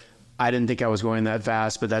answer, I didn't think I was going that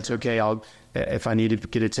fast, but that's okay. If I need to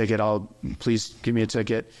get a ticket, please give me a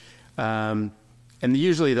ticket. And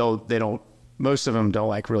usually most of them don't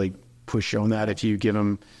like really push you on that if you give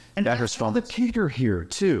them that response. And the Peter here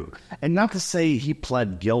too. And not to say he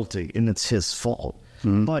pled guilty and it's his fault,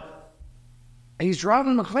 but he's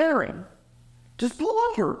driving a McLaren. Just pull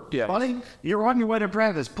over, buddy. You're on your way to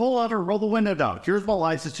practice. Pull over, roll the window down. Here's my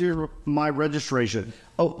license, here's my registration.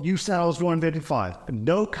 Oh, you said I was going 55.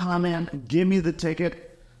 No comment. Give me the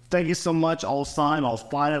ticket. Thank you so much. I'll sign. I'll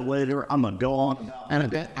find it later. I'm going to go on.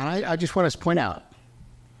 And I just want to point out,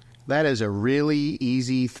 that is a really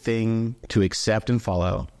easy thing to accept and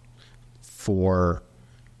follow for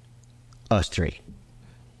us three.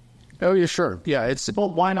 Oh, yeah, sure. Yeah, But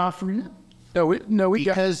why not for you?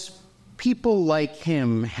 Because people like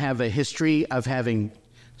him have a history of having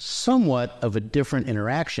somewhat of a different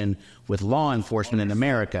interaction with law enforcement in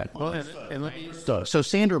America. Well, So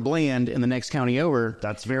Sandra Bland in the next county over,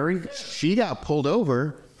 she got pulled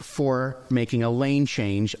over for making a lane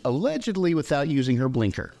change, allegedly without using her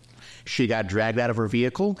blinker. She got dragged out of her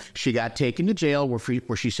vehicle. She got taken to jail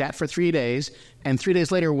where she sat for 3 days, and 3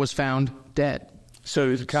 days later was found dead.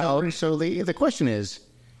 So the question is,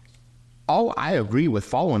 I agree with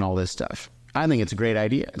following all this stuff. I think it's a great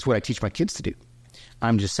idea. It's what I teach my kids to do.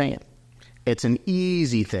 I'm just saying, it's an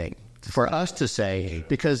easy thing for us to say,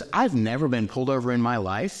 because I've never been pulled over in my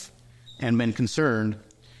life and been concerned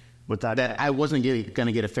with that I wasn't going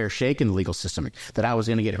to get a fair shake in the legal system, that I was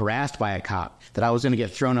going to get harassed by a cop, that I was going to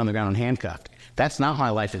get thrown on the ground and handcuffed. That's not my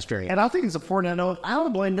life experience. And I think it's important to know, I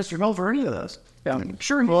don't blame Mr. Hill for any of this. Yeah,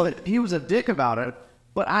 sure, he was a dick about it,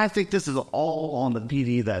 but I think this is all on the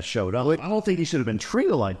PD that showed up. I don't think he should have been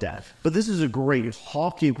treated like that. But this is a great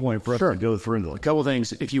talking point for us to go through. A couple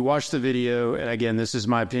things. If you watch the video, and again, this is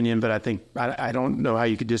my opinion, but I think I don't know how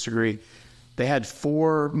you could disagree. They had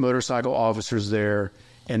 4 motorcycle officers there,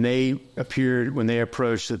 and they appeared when they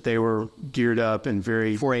approached that they were geared up and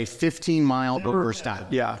very for a 15-mile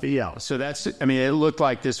overstop. Yeah. So it looked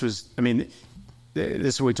like this was.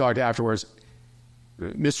 This is what we talked afterwards.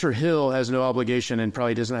 Mr. Hill has no obligation and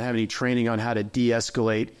probably does not have any training on how to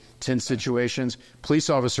de-escalate tense situations. Police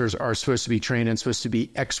officers are supposed to be trained and supposed to be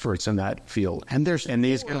experts in that field. And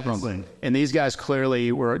these guys clearly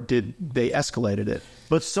they escalated it.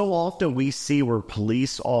 But so often we see where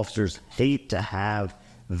police officers hate to have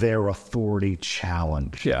their authority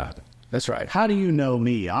challenged. Yeah. That's right. How do you know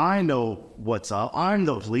me? I know what's up. I'm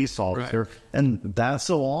the police officer. Right. And that's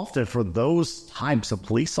so often for those types of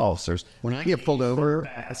police officers. When I get pulled over,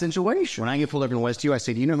 a situation. When I get pulled over in West U, I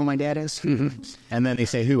say, do you know who my dad is? Mm-hmm. And then they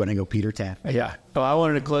say, who? And I go, Peter Taaffe. Yeah. Oh, I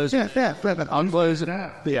wanted to close. Yeah. I'll close it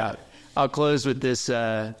out. Yeah. I'll close with this.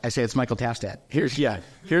 I say it's Michael Taaffe's dad.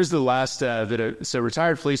 Here's the last video. So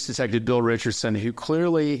retired police detective Bill Richardson, who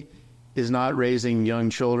clearly is not raising young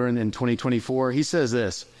children in 2024. He says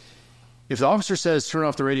this: if the officer says, turn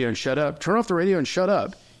off the radio and shut up, turn off the radio and shut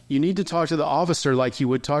up. You need to talk to the officer like you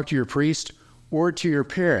would talk to your priest or to your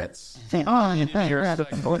parents. So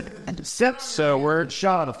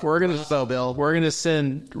we're gonna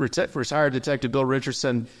send retired Detective Bill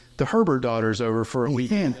Richardson, the Herbert daughters, over for a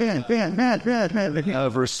week of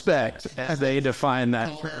respect as they define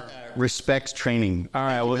that. Respect training. All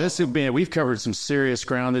right. Well, this has been. We've covered some serious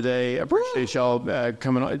ground today. I appreciate y'all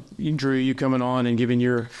coming on. Drew, you coming on and giving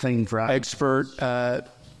your Thing for expert.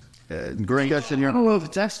 great discussion here. I don't know if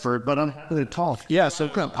it's expert, but I'm happy to talk. Yeah. So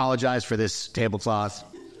I apologize for this tablecloth.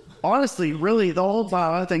 Honestly, really, the whole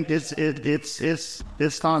time I think it's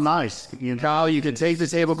not nice. You know? Kyle, you can take the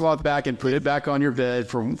tablecloth back and put it back on your bed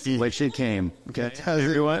from which it came. Okay.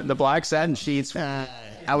 Everyone, the black satin sheets.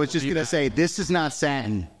 I was just gonna say, this is not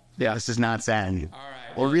satin. Yeah. This is not satin. All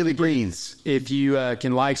right. Or really greens. If you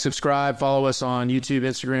can like, subscribe, follow us on YouTube,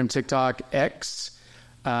 Instagram, TikTok, X,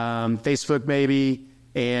 Facebook maybe,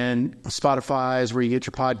 and Spotify is where you get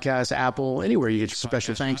your podcast, Apple, anywhere you get your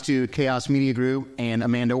Special thanks to Chaos Media Group and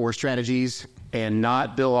Amanda Orr Strategies. and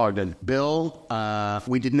not Bill Ogden. Bill,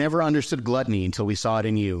 we never understood gluttony until we saw it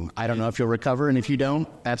in you. I don't know if you'll recover, and if you don't,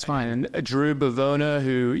 That's fine. And Drew Bivona,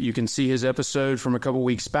 who you can see his episode from a couple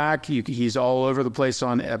weeks back. He's all over the place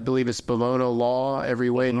on, I believe it's Bivona Law every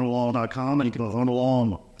way. BivonaLaw.com, and you can phone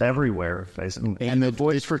along everywhere, basically. And the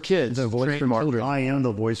voice for kids. The voice for trademark. children. I am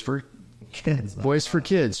the voice for kids. Voice for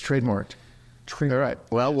kids, trademarked. All right.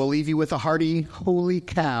 well, we'll leave you with a hearty, holy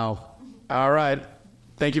cow. All right.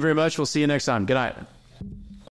 Thank you very much. We'll see you next time. Good night.